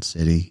 town,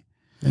 city.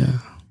 Yeah.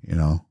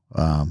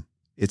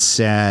 It's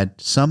sad.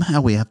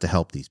 Somehow we have to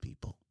help these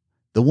people.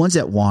 The ones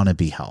that want to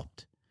be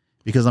helped,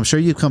 because I'm sure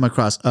you've come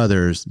across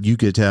others. You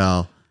could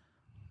tell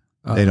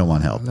they don't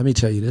want help. Let me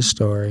tell you this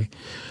story.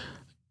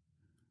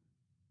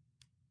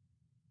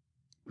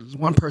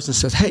 One person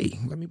says, "Hey,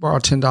 let me borrow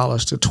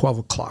 $10 to 12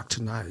 o'clock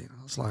tonight."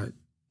 I was like,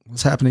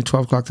 "What's happening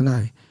 12 o'clock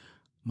tonight?"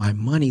 "My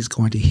money's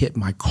going to hit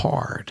my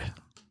card."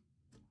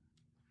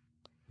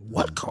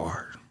 "What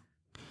card?"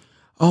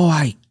 "Oh,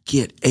 I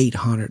get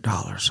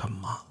 $800 a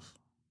month."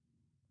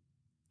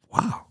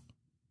 Wow.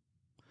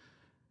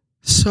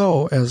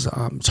 So as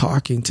I'm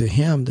talking to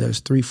him, there's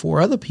 3,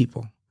 4 other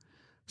people.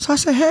 So I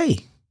say,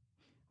 "Hey,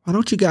 why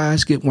don't you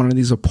guys get one of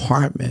these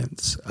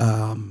apartments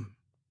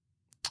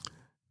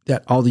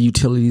that all the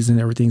utilities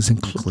and everything's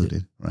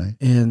included, right?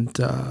 And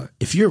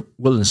if you're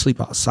willing to sleep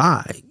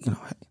outside,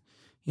 at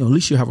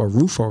least you have a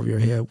roof over your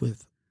head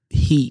with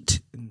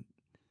heat and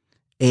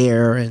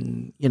air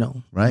and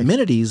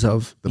amenities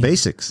of the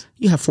basics.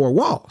 You have 4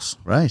 walls,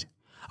 right?"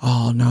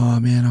 "Oh no,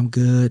 man, I'm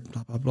good."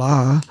 Blah blah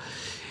blah.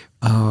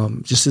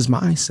 Just his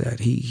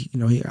mindset.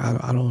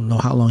 I don't know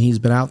how long he's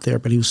been out there,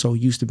 but he was so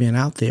used to being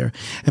out there.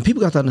 And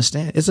people got to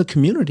understand, it's a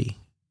community.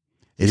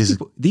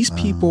 These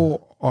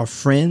people are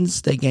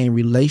friends. They gain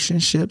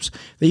relationships.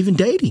 They even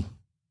dating.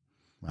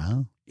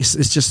 Wow. It's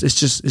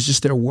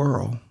just their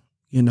world,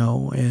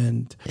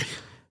 and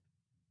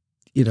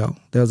there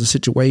was a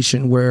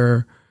situation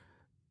where,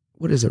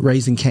 what is it?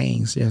 Raising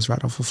Cane's. Yeah, it's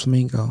right off of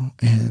Flamingo.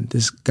 And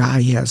this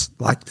guy, he has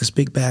like this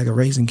big bag of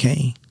Raising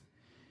Cane.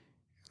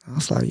 I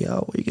was like,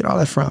 yo, where you get all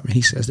that from? And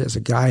he says, there's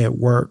a guy at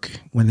work,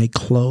 when they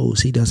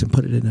close, he doesn't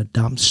put it in a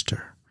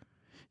dumpster.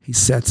 He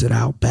sets it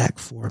out back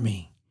for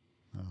me.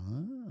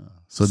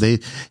 So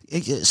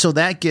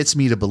that gets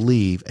me to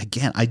believe,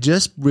 again, I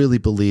just really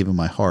believe in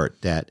my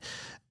heart that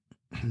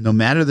no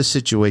matter the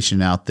situation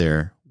out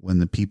there, when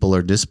the people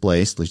are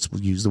displaced, let's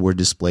use the word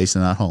displaced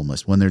and not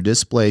homeless, when they're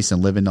displaced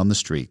and living on the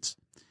streets,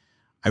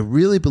 I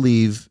really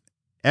believe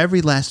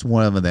every last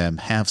one of them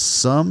have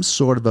some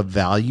sort of a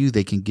value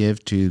they can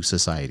give to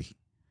society.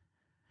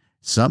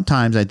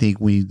 Sometimes I think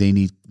we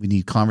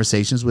need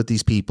conversations with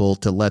these people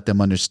to let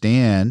them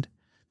understand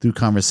through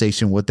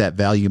conversation what that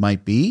value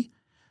might be.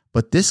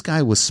 But this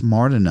guy was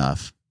smart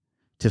enough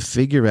to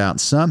figure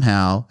out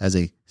somehow, as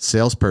a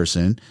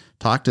salesperson,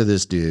 talk to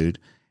this dude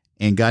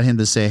and got him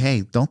to say, hey,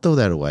 don't throw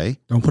that away.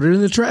 Don't put it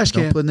in the trash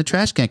can. Don't put it in the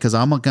trash can, because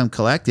I'm going to come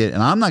collect it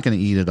and I'm not going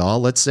to eat it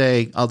all. Let's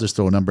say, I'll just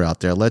throw a number out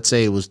there. Let's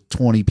say it was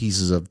 20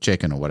 pieces of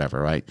chicken or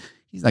whatever, right?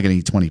 He's not going to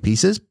eat 20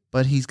 pieces,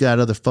 but he's got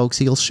other folks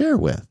he'll share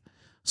with.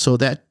 So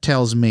that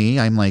tells me,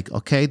 I'm like,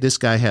 okay, this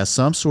guy has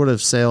some sort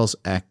of sales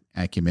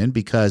acumen,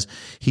 because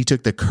he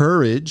took the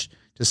courage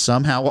to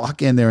somehow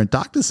walk in there and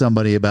talk to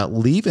somebody about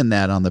leaving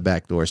that on the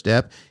back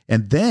doorstep.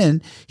 And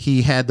then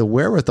he had the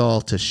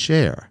wherewithal to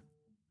share.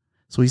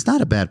 So he's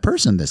not a bad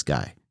person, this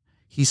guy.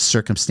 He's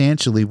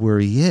circumstantially where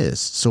he is.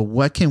 So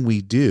what can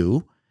we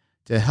do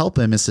to help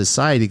him in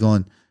society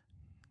going,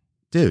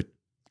 dude,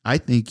 I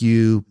think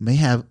you may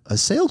have a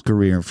sales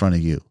career in front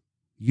of you.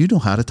 You know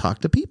how to talk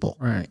to people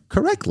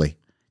correctly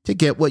to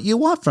get what you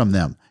want from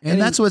them.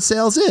 And that's what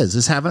sales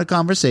is having a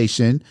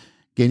conversation,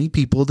 getting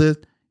people to,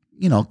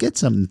 get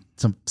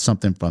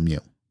something from you.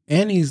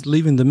 And he's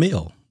leaving the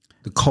meal,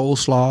 the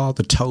coleslaw,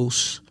 the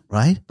toast,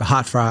 right? The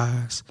hot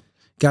fries.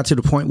 Got to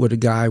the point where the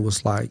guy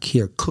was like,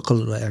 here, cook a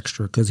little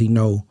extra, because he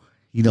knows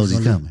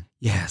he's coming.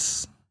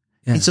 Yes.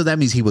 And so that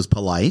means he was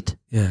polite.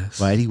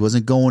 Yes. Right? He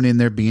wasn't going in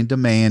there being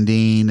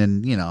demanding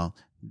and,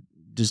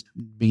 just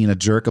being a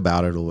jerk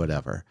about it or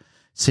whatever.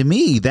 To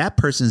me, that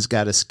person's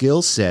got a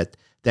skill set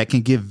that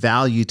can give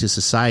value to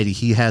society.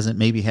 He hasn't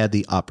maybe had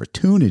the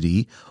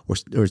opportunity,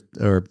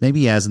 or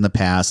maybe he has in the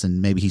past,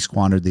 and maybe he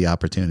squandered the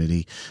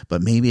opportunity,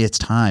 but maybe it's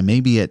time.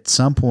 Maybe at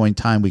some point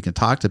in time we can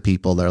talk to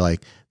people.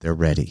 They're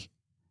ready,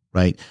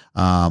 right?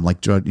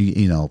 Like drug,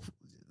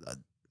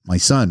 my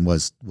son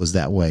was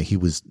that way. He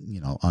was,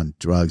 on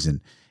drugs, and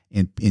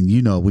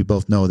we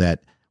both know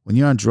that when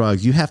you're on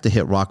drugs, you have to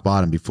hit rock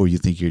bottom before you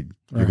think you're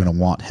going to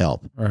want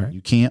help. Right.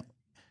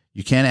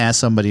 You can't ask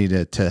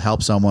somebody to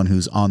help someone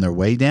who's on their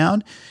way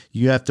down.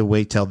 You have to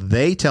wait till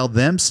they tell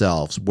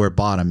themselves where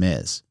bottom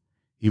is,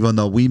 even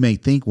though we may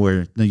think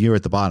you're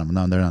at the bottom.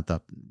 No, they're not.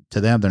 To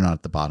them, they're not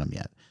at the bottom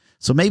yet.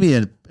 So maybe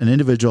an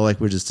individual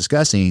like we're just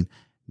discussing,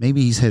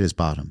 maybe he's hit his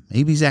bottom.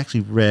 Maybe he's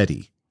actually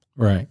ready,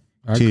 right,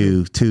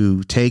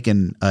 to take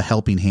a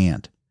helping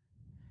hand,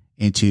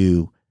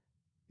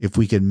 if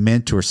we could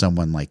mentor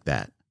someone like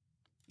that,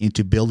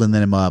 into building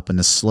them up in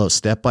a slow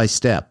step by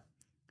step.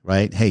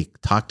 Right? Hey,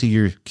 talk to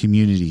your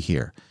community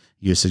here.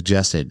 You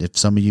suggested if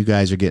some of you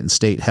guys are getting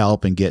state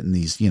help and getting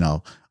these,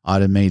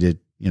 automated,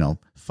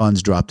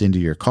 funds dropped into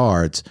your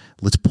cards,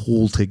 let's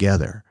pool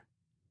together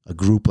a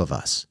group of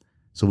us,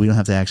 so we don't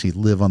have to actually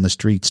live on the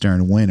streets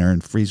during winter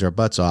and freeze our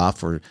butts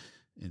off. Or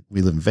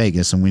we live in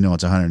Vegas and we know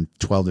it's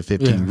 112 to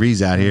 15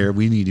 degrees out here.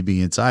 We need to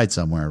be inside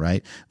somewhere,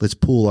 right? Let's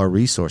pool our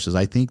resources.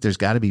 I think there's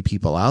got to be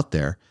people out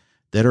there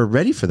that are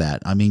ready for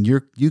that. I mean,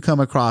 you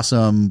come across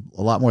them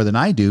a lot more than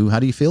I do. How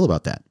do you feel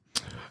about that?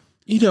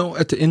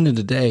 At the end of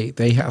the day,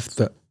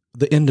 the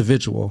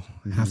individual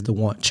have to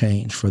want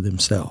change for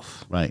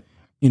themselves. Right.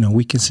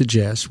 We can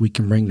suggest, we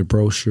can bring the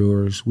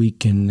brochures, we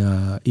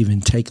can even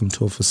take them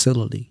to a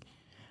facility.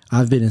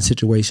 I've been in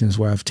situations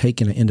where I've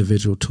taken an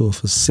individual to a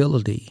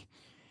facility,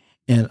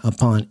 and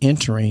upon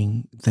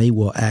entering, they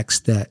will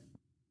ask that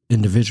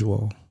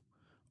individual,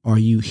 are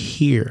you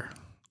here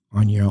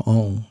on your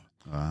own?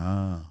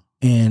 Ah.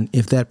 And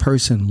if that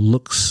person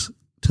looks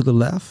to the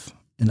left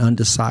and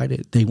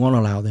undecided, they won't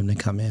allow them to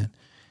come in.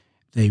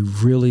 They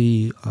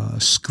really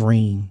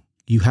screen.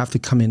 You have to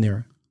come in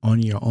there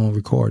on your own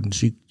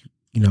recordings. You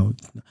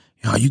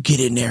get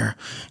in there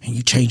and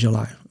you change your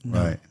life.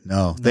 No, right.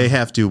 No, they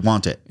have to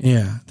want it.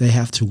 Yeah, they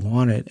have to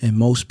want it. And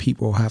most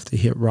people have to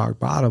hit rock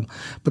bottom.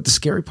 But the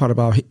scary part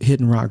about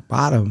hitting rock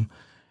bottom,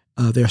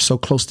 they're so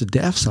close to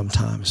death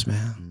sometimes,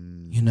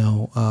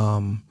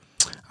 man.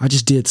 I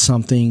just did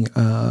something,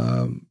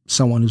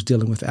 someone who's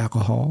dealing with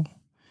alcohol.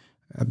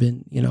 I've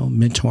been,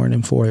 mentoring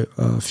them for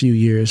a few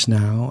years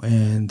now,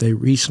 and they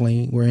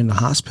recently were in the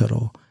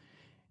hospital,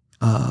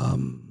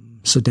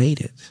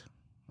 sedated,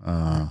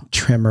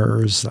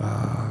 tremors,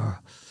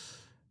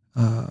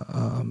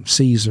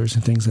 seizures,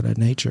 and things of that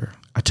nature.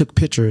 I took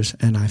pictures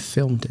and I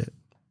filmed it.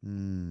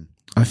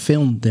 I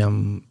filmed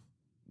them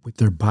with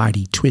their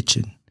body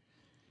twitching.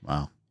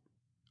 Wow.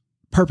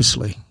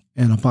 Purposely.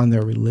 And upon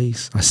their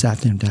release, I sat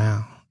them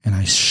down and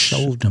I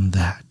showed them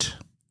that.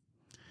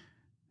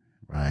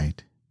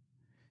 Right.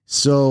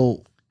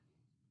 So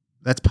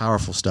that's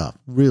powerful stuff.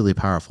 Really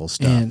powerful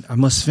stuff. And I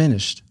must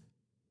finish.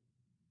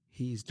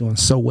 He's doing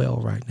so well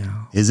right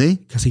now. Is he?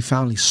 Because he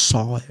finally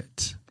saw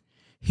it.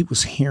 He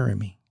was hearing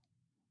me,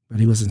 but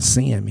he wasn't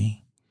seeing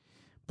me.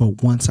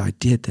 But once I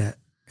did that,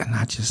 and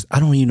I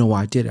don't even know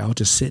why I did it. I was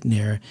just sitting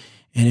there,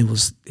 and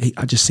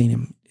I just seen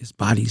him, his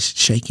body's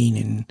shaking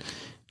and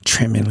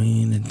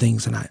trembling and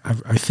things, and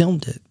I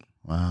filmed it.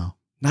 Wow.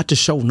 Not to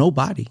show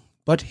nobody,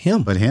 but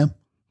him. But him.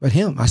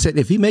 I said,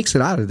 if he makes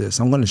it out of this,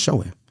 I'm going to show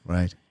him.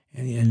 Right.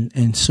 And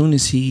as soon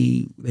as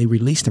they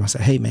released him, I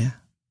said, hey, man,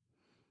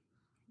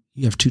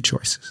 you have two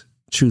choices.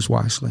 Choose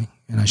wisely.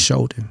 And I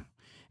showed him.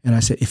 And I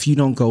said, if you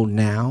don't go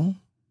now,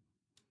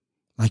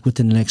 like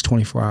within the next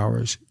 24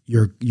 hours,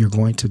 you're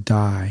going to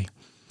die.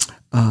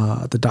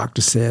 The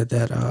doctor said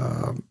that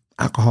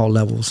alcohol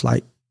levels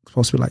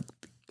supposed to be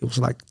it was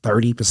like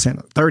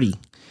 30%, 30. He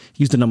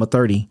used the number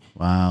 30.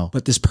 Wow.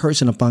 But this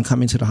person, upon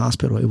coming to the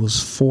hospital, it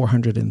was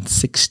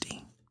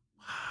 460.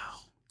 Wow.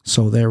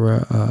 So they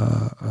were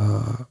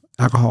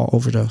alcohol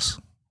overdose.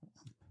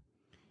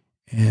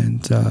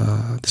 And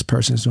this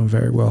person is doing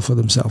very well for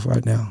themselves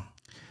right now.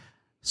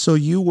 So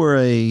you were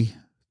a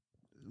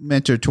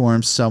mentor to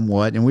him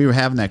somewhat, and we were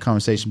having that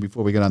conversation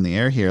before we got on the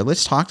air here.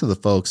 Let's talk to the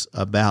folks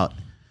about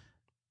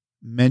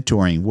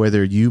mentoring,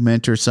 whether you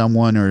mentor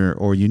someone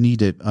or you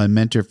need a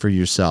mentor for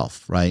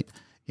yourself, right?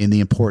 And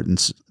the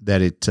importance that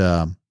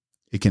the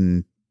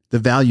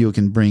value it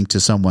can bring to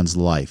someone's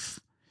life.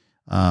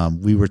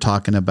 We were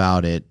talking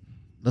about it.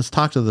 Let's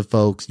talk to the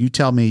folks. You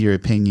tell me your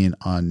opinion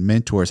on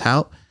mentors.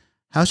 How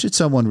should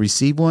someone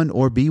receive one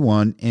or be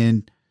one?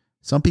 And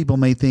some people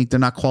may think they're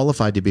not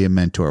qualified to be a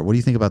mentor. What do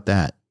you think about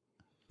that?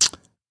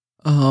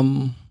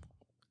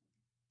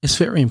 It's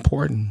very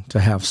important to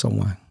have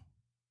someone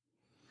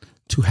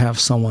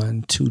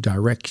to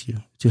direct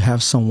you, to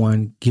have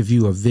someone give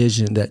you a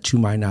vision that you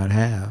might not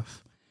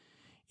have,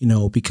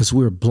 because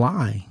we're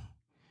blind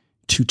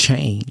to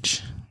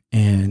change.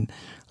 And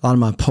a lot of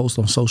my posts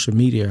on social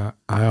media,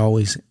 I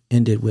always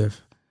ended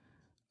with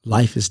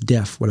life is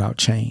death without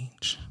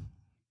change,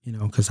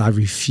 because I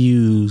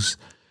refuse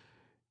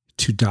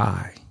to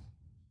die.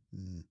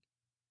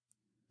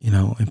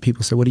 And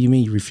people say, what do you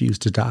mean you refuse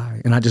to die?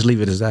 And I just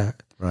leave it as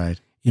that. Right.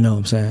 You know what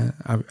I'm saying?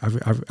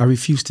 I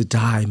refuse to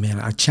die, man.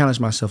 I challenge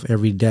myself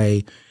every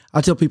day.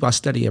 I tell people I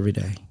study every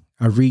day.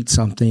 I read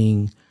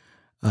something,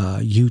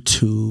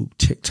 YouTube,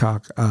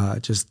 TikTok,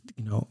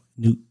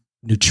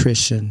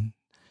 nutrition,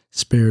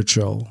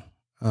 spiritual,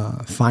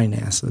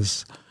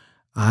 finances.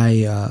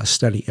 I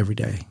study every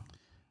day.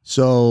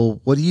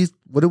 So what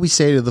do we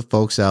say to the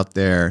folks out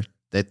there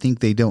that think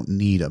they don't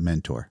need a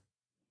mentor?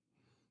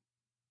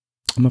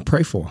 I'm going to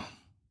pray for them.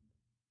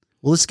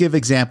 Well, let's give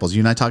examples. You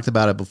and I talked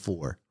about it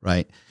before,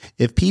 right?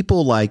 If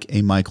people like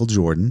a Michael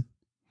Jordan,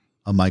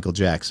 a Michael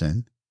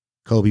Jackson,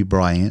 Kobe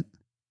Bryant,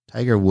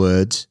 Tiger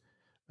Woods,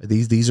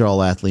 these are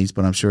all athletes,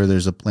 but I'm sure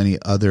there's plenty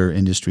of other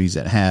industries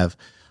that have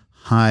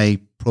high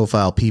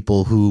profile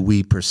people who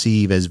we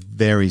perceive as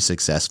very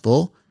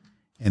successful,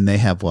 and they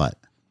have what?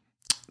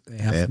 They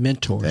have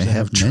mentors. They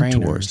have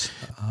mentors.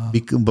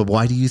 But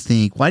why do you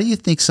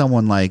think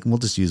someone like, we'll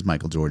just use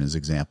Michael Jordan as an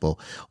example.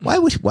 Why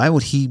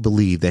would he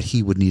believe that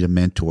he would need a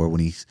mentor when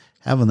he's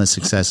having the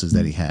successes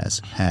that he has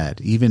had,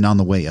 even on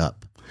the way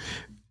up?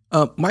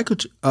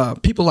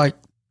 People like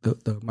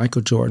the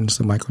Michael Jordans,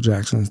 the Michael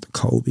Jacksons, the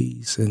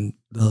Kobes, and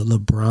the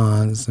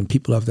LeBrons, and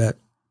people of that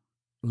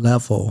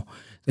level,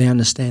 they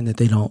understand that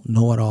they don't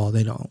know it all.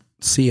 They don't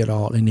see it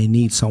all, and they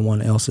need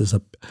someone else's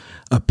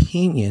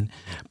opinion.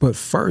 But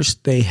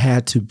first, they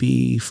had to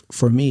be,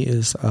 for me,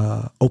 is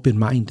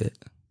open-minded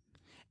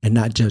and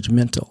not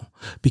judgmental,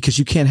 because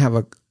you can't have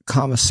a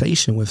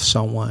conversation with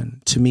someone,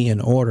 to me,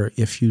 in order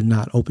if you're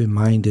not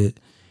open-minded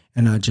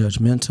and not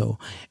judgmental.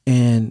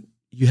 And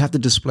you have to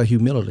display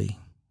humility.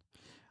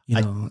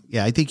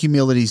 I think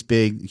humility is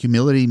big.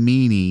 Humility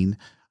meaning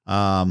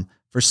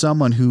for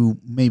someone who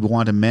maybe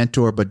want a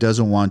mentor but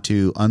doesn't want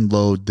to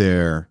unload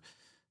their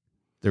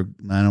I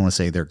don't want to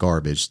say their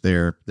garbage,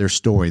 their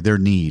story, their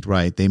need,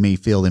 right? They may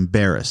feel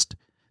embarrassed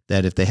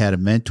that if they had a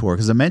mentor,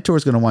 because a mentor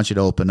is going to want you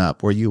to open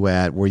up. Where you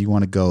at? Where you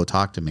want to go?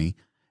 Talk to me.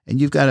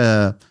 And you've got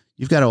to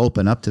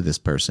open up to this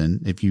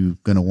person if you're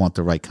going to want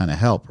the right kind of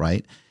help,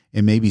 right?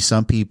 And maybe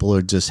some people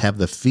are just have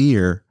the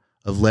fear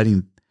of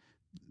letting,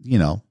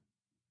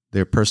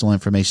 their personal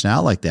information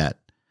out like that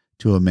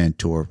to a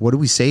mentor. What do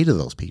we say to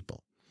those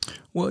people?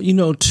 Well,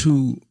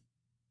 to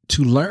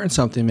learn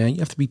something, man,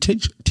 you have to be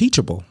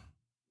teachable.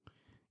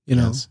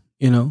 Yes.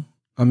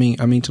 I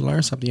mean, to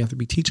learn something, you have to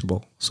be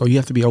teachable. So you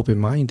have to be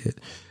open-minded.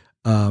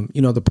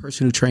 The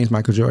person who trains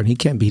Michael Jordan, he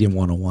can't beat him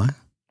one-on-one.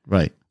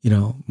 Right.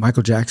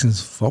 Michael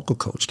Jackson's vocal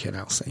coach can't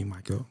outsing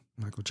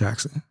Michael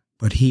Jackson,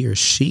 but he or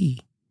she,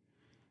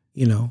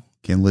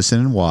 can listen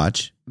and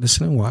watch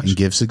and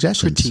give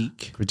suggestions,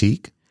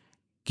 critique,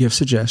 give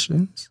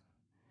suggestions.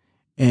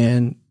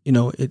 And,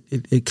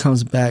 it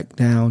comes back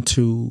down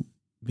to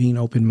being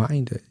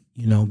open-minded.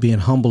 Being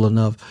humble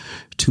enough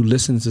to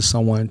listen to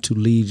someone to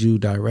lead you,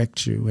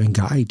 direct you, and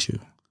guide you.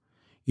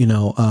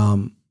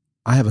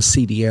 I have a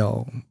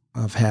CDL.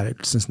 I've had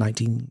it since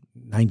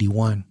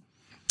 1991.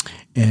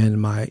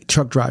 And my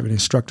truck driving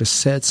instructor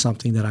said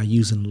something that I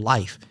use in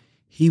life.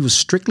 He was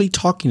strictly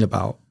talking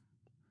about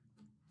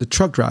the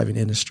truck driving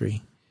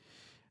industry,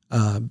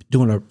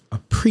 doing a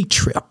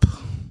pre-trip.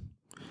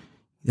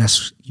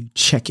 That's, you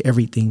check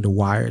everything, the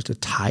wires, the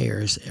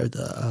tires,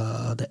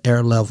 the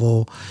air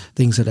level,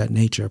 things of that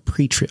nature,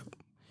 pre-trip.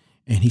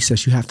 And he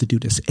says, you have to do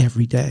this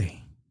every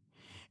day.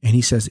 And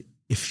he says,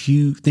 if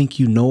you think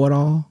you know it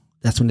all,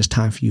 that's when it's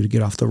time for you to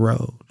get off the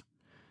road.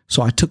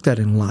 So I took that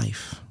in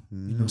life. You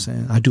know what I'm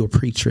saying? I do a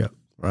pre-trip.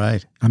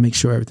 Right. I make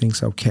sure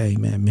everything's okay,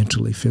 man,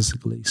 mentally,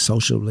 physically,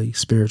 socially,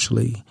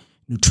 spiritually,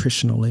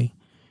 nutritionally.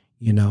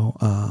 You know,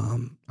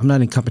 I'm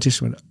not in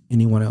competition with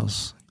anyone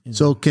else.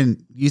 So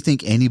can you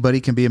think anybody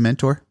can be a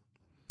mentor?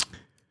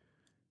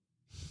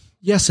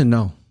 Yes and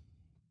no.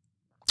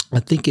 I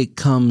think it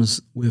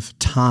comes with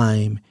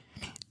time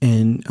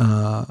and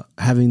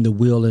having the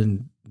will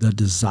and the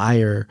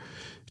desire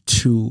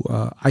to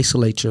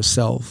isolate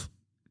yourself,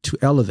 to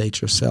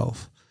elevate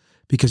yourself,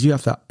 because you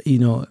have to, you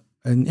know,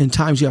 and in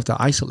times you have to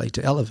isolate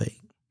to elevate.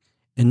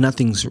 And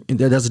there's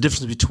a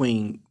difference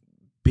between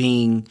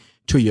being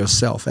to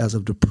yourself as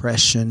of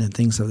depression and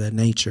things of that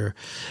nature.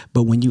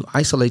 But when you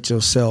isolate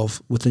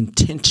yourself with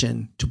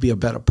intention to be a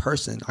better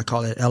person, I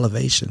call it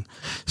elevation.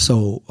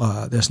 So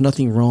there's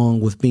nothing wrong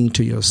with being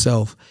to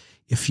yourself.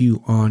 If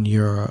you on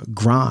your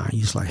grind,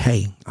 you're like,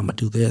 hey, I'm going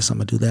to do this, I'm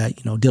going to do that,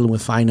 you know, dealing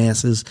with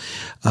finances.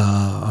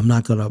 I'm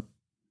going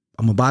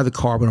to buy the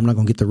car, but I'm not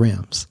going to get the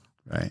rims.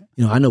 Right.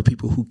 You know, I know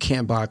people who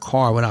can't buy a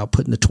car without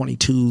putting the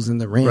 22s and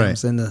the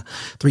rims and the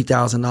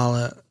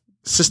 $3,000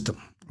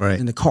 system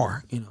in the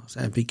car, you know what I'm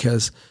saying?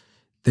 Because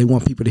they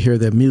want people to hear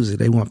their music.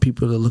 They want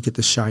people to look at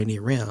the shiny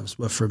rims.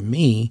 But for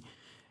me,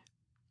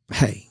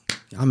 hey,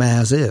 I'm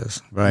as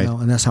is. Right. You know?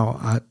 And that's how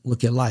I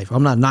look at life.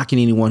 I'm not knocking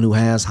anyone who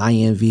has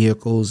high-end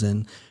vehicles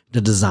and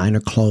the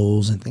designer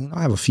clothes and things.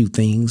 I have a few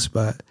things,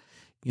 but,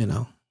 you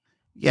know.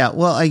 Yeah,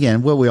 well,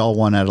 again, what we all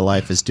want out of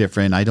life is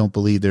different. I don't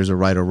believe there's a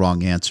right or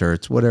wrong answer.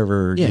 It's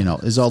whatever, you know,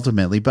 is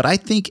ultimately. But I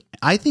think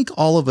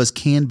all of us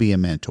can be a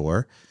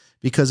mentor,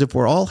 because if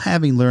we're all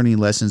having learning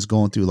lessons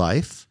going through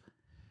life,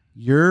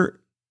 your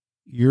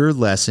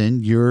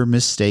lesson, your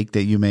mistake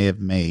that you may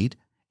have made,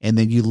 and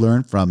then you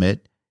learn from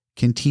it,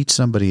 can teach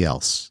somebody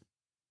else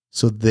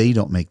so they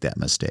don't make that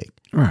mistake.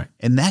 Right.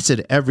 And that's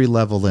at every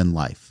level in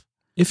life.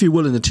 If you're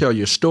willing to tell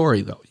your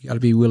story, though, you got to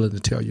be willing to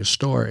tell your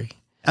story.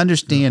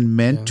 Understand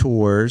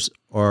mentors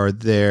are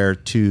there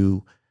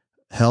to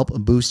help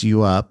boost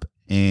you up.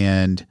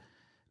 And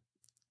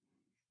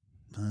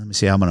let me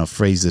see how I'm going to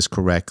phrase this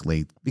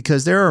correctly,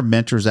 because there are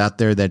mentors out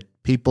there that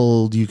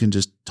people you can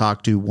just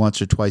talk to once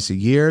or twice a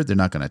year. They're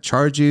not going to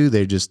charge you.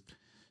 They're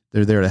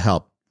there to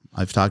help.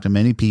 I've talked to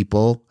many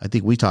people. I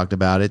think we talked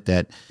about it,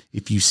 that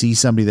if you see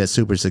somebody that's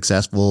super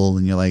successful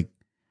and you're like,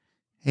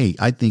 hey,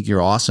 I think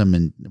you're awesome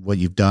and what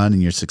you've done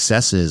and your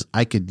successes,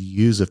 I could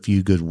use a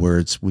few good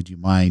words. Would you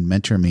mind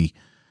mentoring me?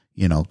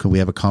 You know, could we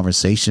have a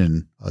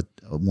conversation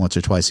once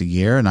or twice a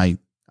year? And I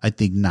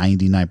think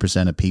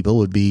 99% of people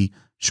would be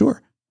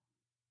sure.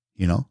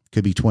 You know,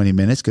 could be 20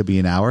 minutes, could be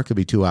an hour, could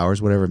be 2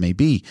 hours, whatever it may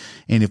be.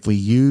 And if we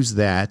use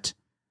that,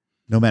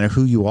 no matter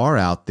who you are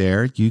out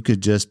there, you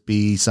could just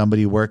be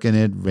somebody working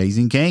at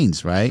Raising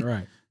Cane's, right?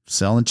 Right.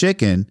 Selling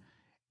chicken.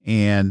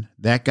 And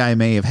that guy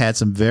may have had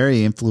some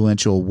very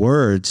influential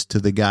words to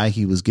the guy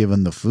he was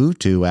giving the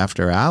food to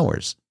after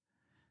hours.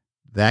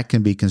 That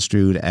can be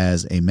construed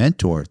as a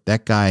mentor.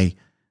 That guy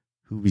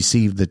who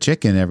received the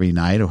chicken every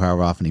night or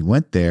however often he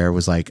went there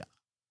was like,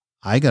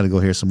 I got to go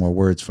hear some more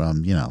words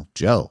from, you know,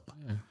 Joe.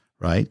 Yeah.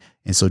 Right.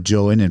 And so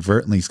Joe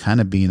inadvertently is kind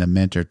of being a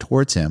mentor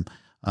towards him.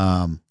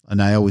 And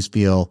I always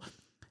feel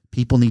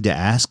people need to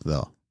ask,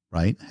 though,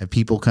 right? Have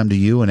people come to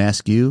you and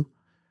ask you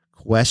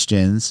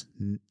questions,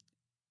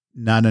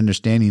 not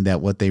understanding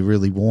that what they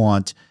really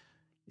want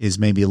is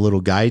maybe a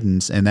little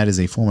guidance, and that is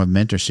a form of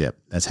mentorship.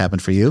 That's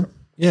happened for you?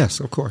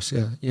 Yes, of course.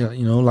 Yeah. Yeah.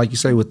 You know, like you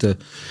say, with the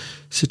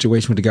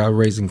situation with the guy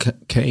Raising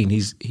Cane,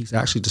 he's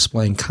actually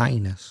displaying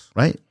kindness.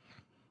 Right.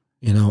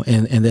 You know,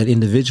 and that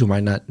individual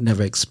might not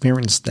never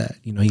experience that.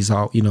 You know, he's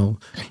all, you know,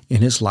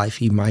 in his life,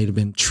 he might have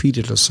been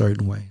treated a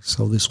certain way.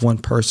 So this one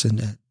person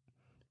that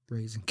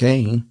Raising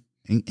Cane.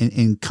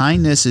 And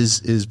kindness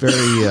is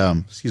very,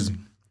 excuse me,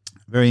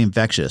 very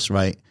infectious,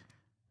 right?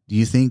 Do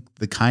you think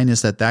the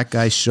kindness that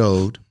guy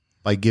showed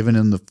by giving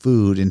him the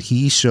food, and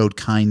he showed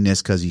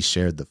kindness because he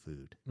shared the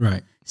food?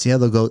 Right. See how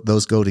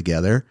those go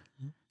together?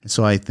 And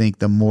so I think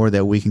the more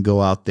that we can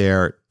go out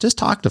there, just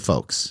talk to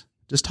folks.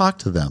 Just talk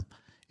to them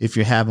if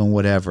you're having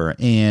whatever.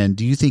 And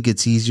do you think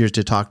it's easier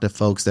to talk to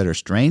folks that are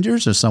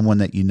strangers or someone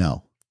that you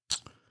know?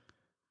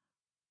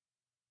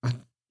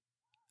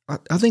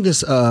 I think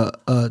it's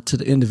to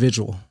the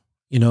individual.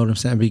 You know what I'm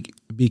saying?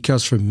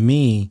 Because for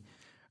me,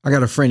 I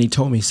got a friend, he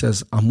told me, he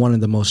says, I'm one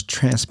of the most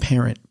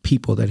transparent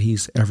people that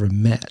he's ever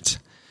met.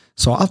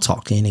 So I'll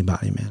talk to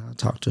anybody, man. I'll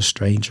talk to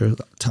strangers,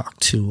 I'll talk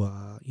to,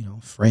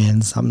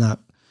 friends. I'm not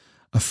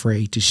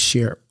afraid to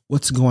share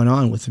what's going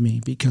on with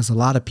me, because a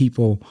lot of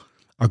people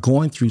are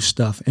going through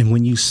stuff. And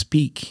when you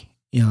speak,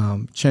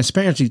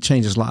 transparency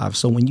changes lives.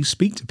 So when you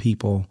speak to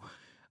people,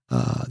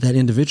 that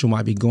individual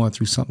might be going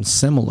through something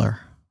similar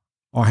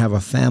or have a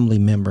family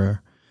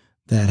member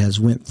that has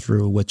went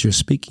through what you're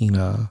speaking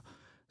of.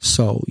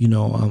 So,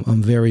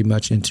 I'm very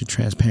much into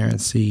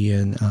transparency,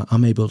 and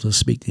I'm able to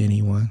speak to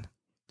anyone.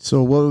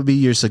 So what would be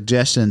your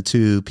suggestion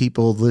to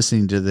people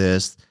listening to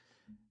this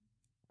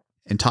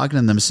and talking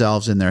to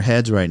themselves in their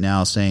heads right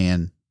now,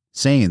 saying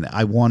that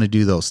I want to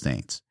do those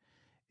things?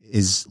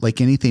 Is like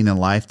anything in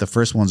life, the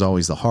first one's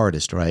always the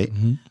hardest, right?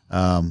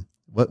 Mm-hmm.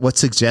 What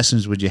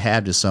suggestions would you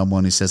have to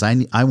someone who says,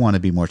 I want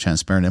to be more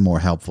transparent and more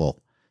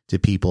helpful to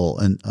people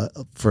and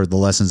for the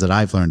lessons that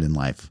I've learned in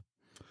life?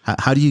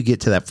 How do you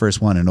get to that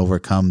first one and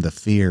overcome the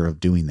fear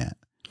of doing that?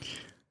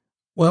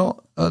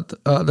 Well,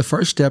 the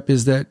first step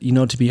is that,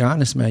 to be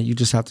honest, man, you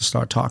just have to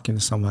start talking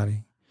to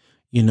somebody,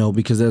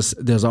 because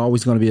there's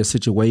always going to be a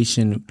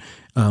situation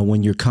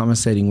when you're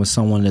conversating with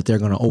someone that they're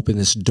going to open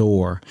this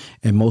door.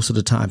 And most of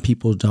the time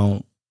people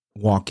don't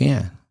walk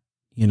in,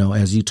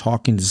 as you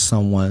talking to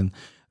someone,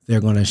 they're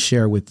going to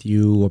share with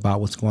you about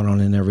what's going on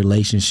in their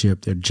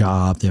relationship, their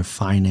job, their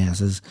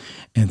finances,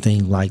 and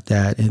things like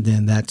that. And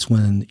then that's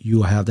when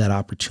you'll have that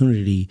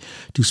opportunity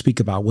to speak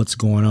about what's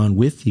going on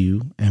with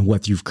you and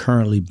what you've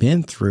currently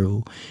been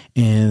through.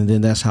 And then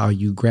that's how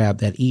you grab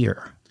that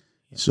ear.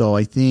 So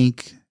I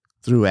think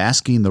through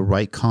asking the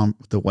right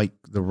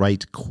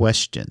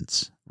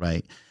questions,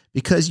 right?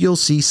 Because you'll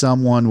see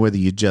someone, whether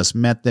you just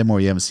met them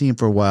or you haven't seen them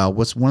for a while,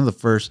 what's one of the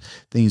first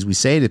things we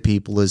say to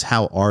people is,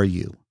 how are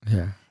you?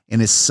 Yeah.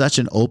 And it's such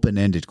an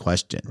open-ended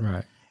question,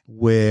 right?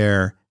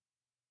 Where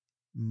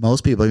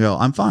most people go,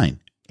 I'm fine.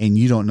 And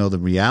you don't know the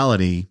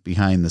reality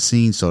behind the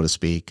scenes, so to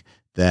speak,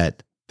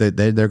 that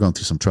they're going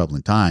through some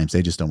troubling times.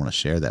 They just don't want to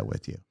share that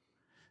with you.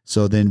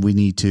 So then we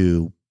need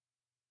to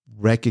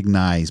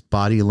recognize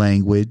body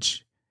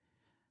language,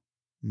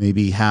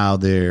 maybe how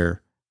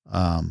they're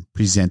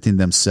presenting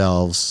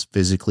themselves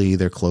physically,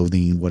 their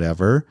clothing,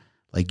 whatever.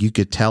 Like you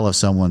could tell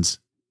if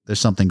there's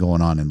something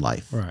going on in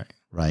life.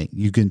 Right.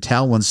 You can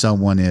tell when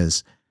someone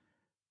is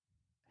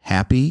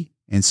happy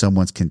and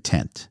someone's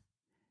content.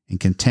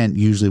 And content,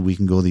 usually we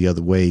can go the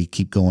other way,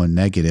 keep going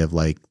negative,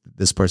 like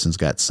this person's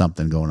got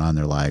something going on in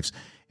their lives.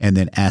 And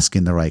then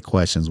asking the right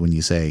questions when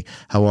you say,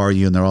 how are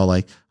you? And they're all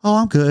like, oh,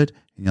 I'm good.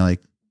 And you're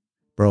like,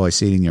 bro, I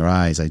see it in your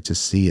eyes. I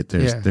just see it.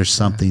 There's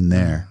something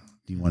there.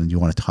 You want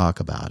to talk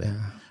about it.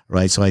 Yeah.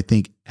 Right. So I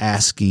think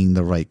asking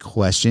the right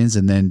questions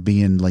and then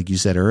being, like you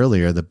said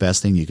earlier, the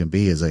best thing you can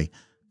be is a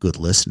good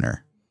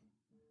listener.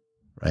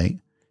 Right?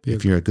 Yeah.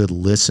 If you're a good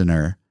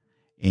listener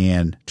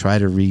and try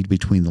to read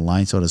between the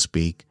lines, so to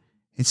speak,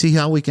 and see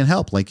how we can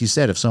help. Like you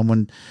said, if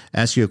someone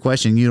asks you a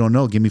question you don't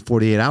know, give me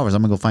 48 hours.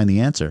 I'm going to go find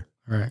the answer.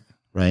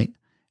 Right?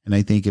 And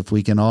I think if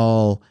we can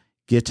all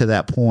get to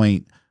that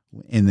point,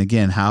 and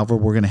again, however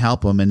we're going to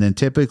help them, and then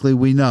typically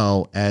we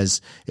know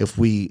as if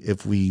we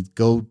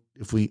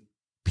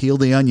peel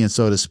the onion,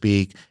 so to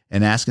speak,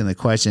 and asking the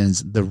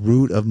questions, the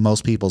root of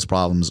most people's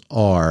problems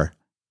are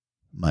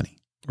money.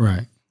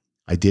 Right.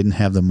 I didn't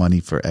have the money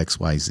for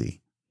XYZ.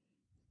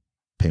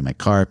 Pay my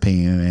car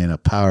payment, a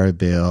power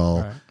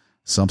bill,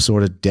 some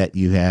sort of debt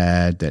you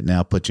had that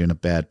now put you in a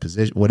bad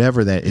position,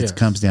 whatever that, it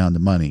comes down to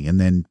money. And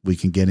then we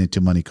can get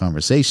into money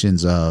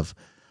conversations of,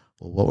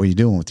 well, what were you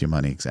doing with your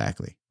money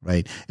exactly?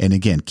 Right. And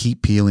again,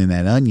 keep peeling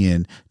that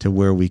onion to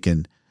where we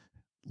can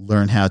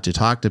learn how to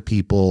talk to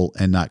people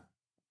and not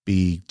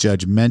be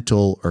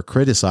judgmental or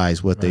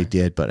criticize what they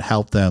did, but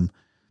help them.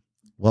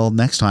 Well,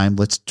 next time,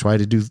 let's try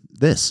to do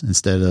this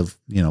instead of,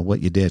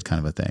 what you did, kind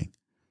of a thing.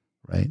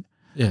 Right.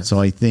 Yeah. So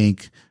I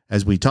think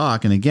as we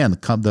talk, and again,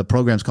 the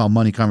program's called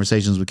Money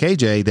Conversations with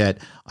KJ, that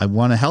I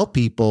want to help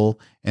people.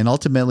 And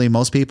ultimately,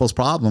 most people's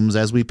problems,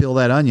 as we peel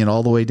that onion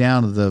all the way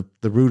down to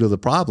the root of the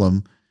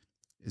problem,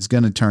 is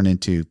going to turn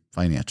into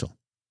financial.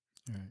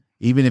 Right.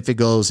 Even if it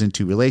goes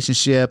into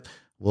relationship,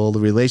 well, the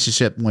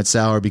relationship went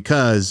sour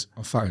because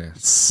of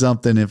finance.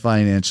 Something in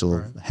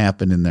financial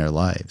happened in their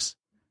lives.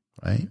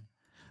 Right.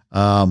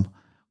 Well,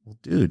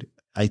 dude,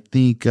 I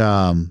think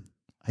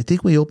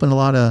we opened a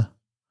lot of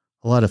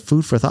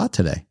food for thought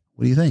today.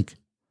 What do you think?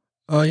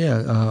 Oh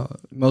yeah,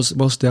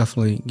 most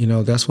definitely.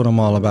 That's what I'm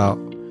all about.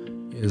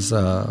 Is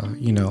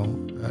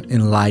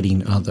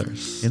enlightening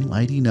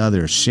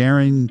others,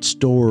 sharing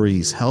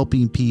stories,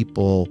 helping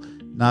people,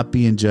 not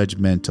being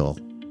judgmental.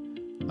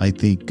 I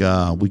think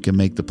we can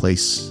make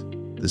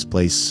this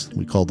place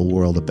we call the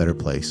world a better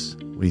place.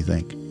 What do you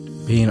think?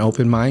 Being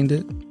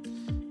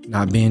open-minded,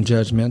 not being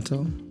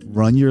judgmental.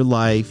 Run your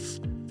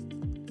life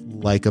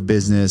like a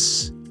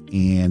business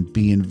and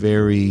being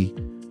very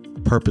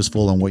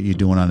purposeful on what you're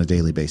doing on a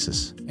daily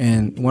basis.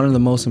 And one of the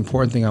most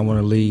important thing I want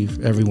to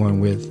leave everyone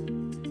with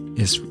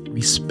is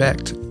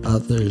respect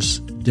others'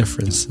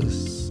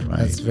 differences. Right.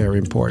 That's very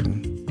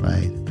important.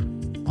 Right.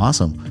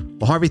 Awesome.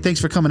 Well, Harvey, thanks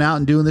for coming out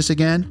and doing this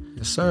again.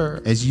 Yes,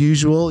 sir. As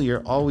usual,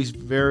 you're always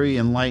very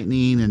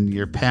enlightening, and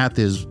your path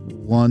is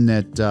one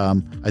that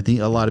I think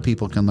a lot of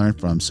people can learn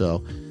from.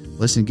 So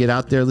listen, get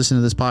out there, listen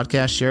to this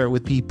podcast, share it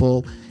with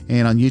people.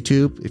 And on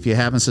YouTube, if you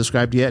haven't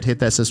subscribed yet, hit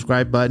that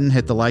subscribe button,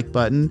 hit the like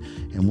button,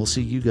 and we'll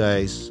see you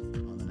guys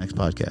on the next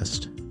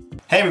podcast.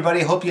 Hey,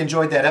 everybody. Hope you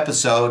enjoyed that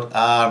episode.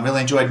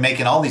 Really enjoyed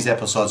making all these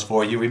episodes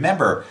for you.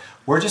 Remember,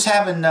 we're just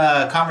having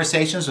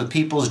conversations with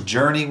people's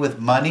journey with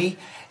money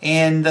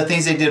and the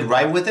things they did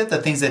right with it,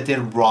 the things that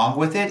did wrong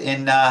with it,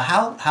 and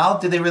how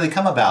did they really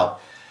come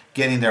about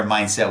getting their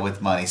mindset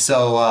with money.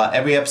 So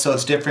every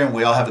episode's different.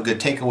 We all have a good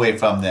takeaway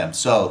from them.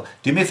 So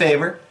do me a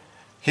favor,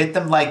 hit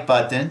the like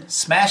button,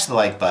 smash the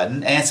like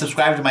button, and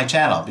subscribe to my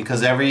channel,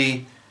 because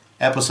every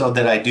episode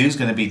that I do is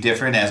going to be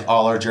different, as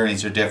all our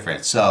journeys are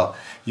different. So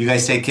you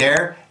guys take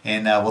care,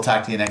 and we'll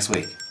talk to you next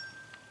week.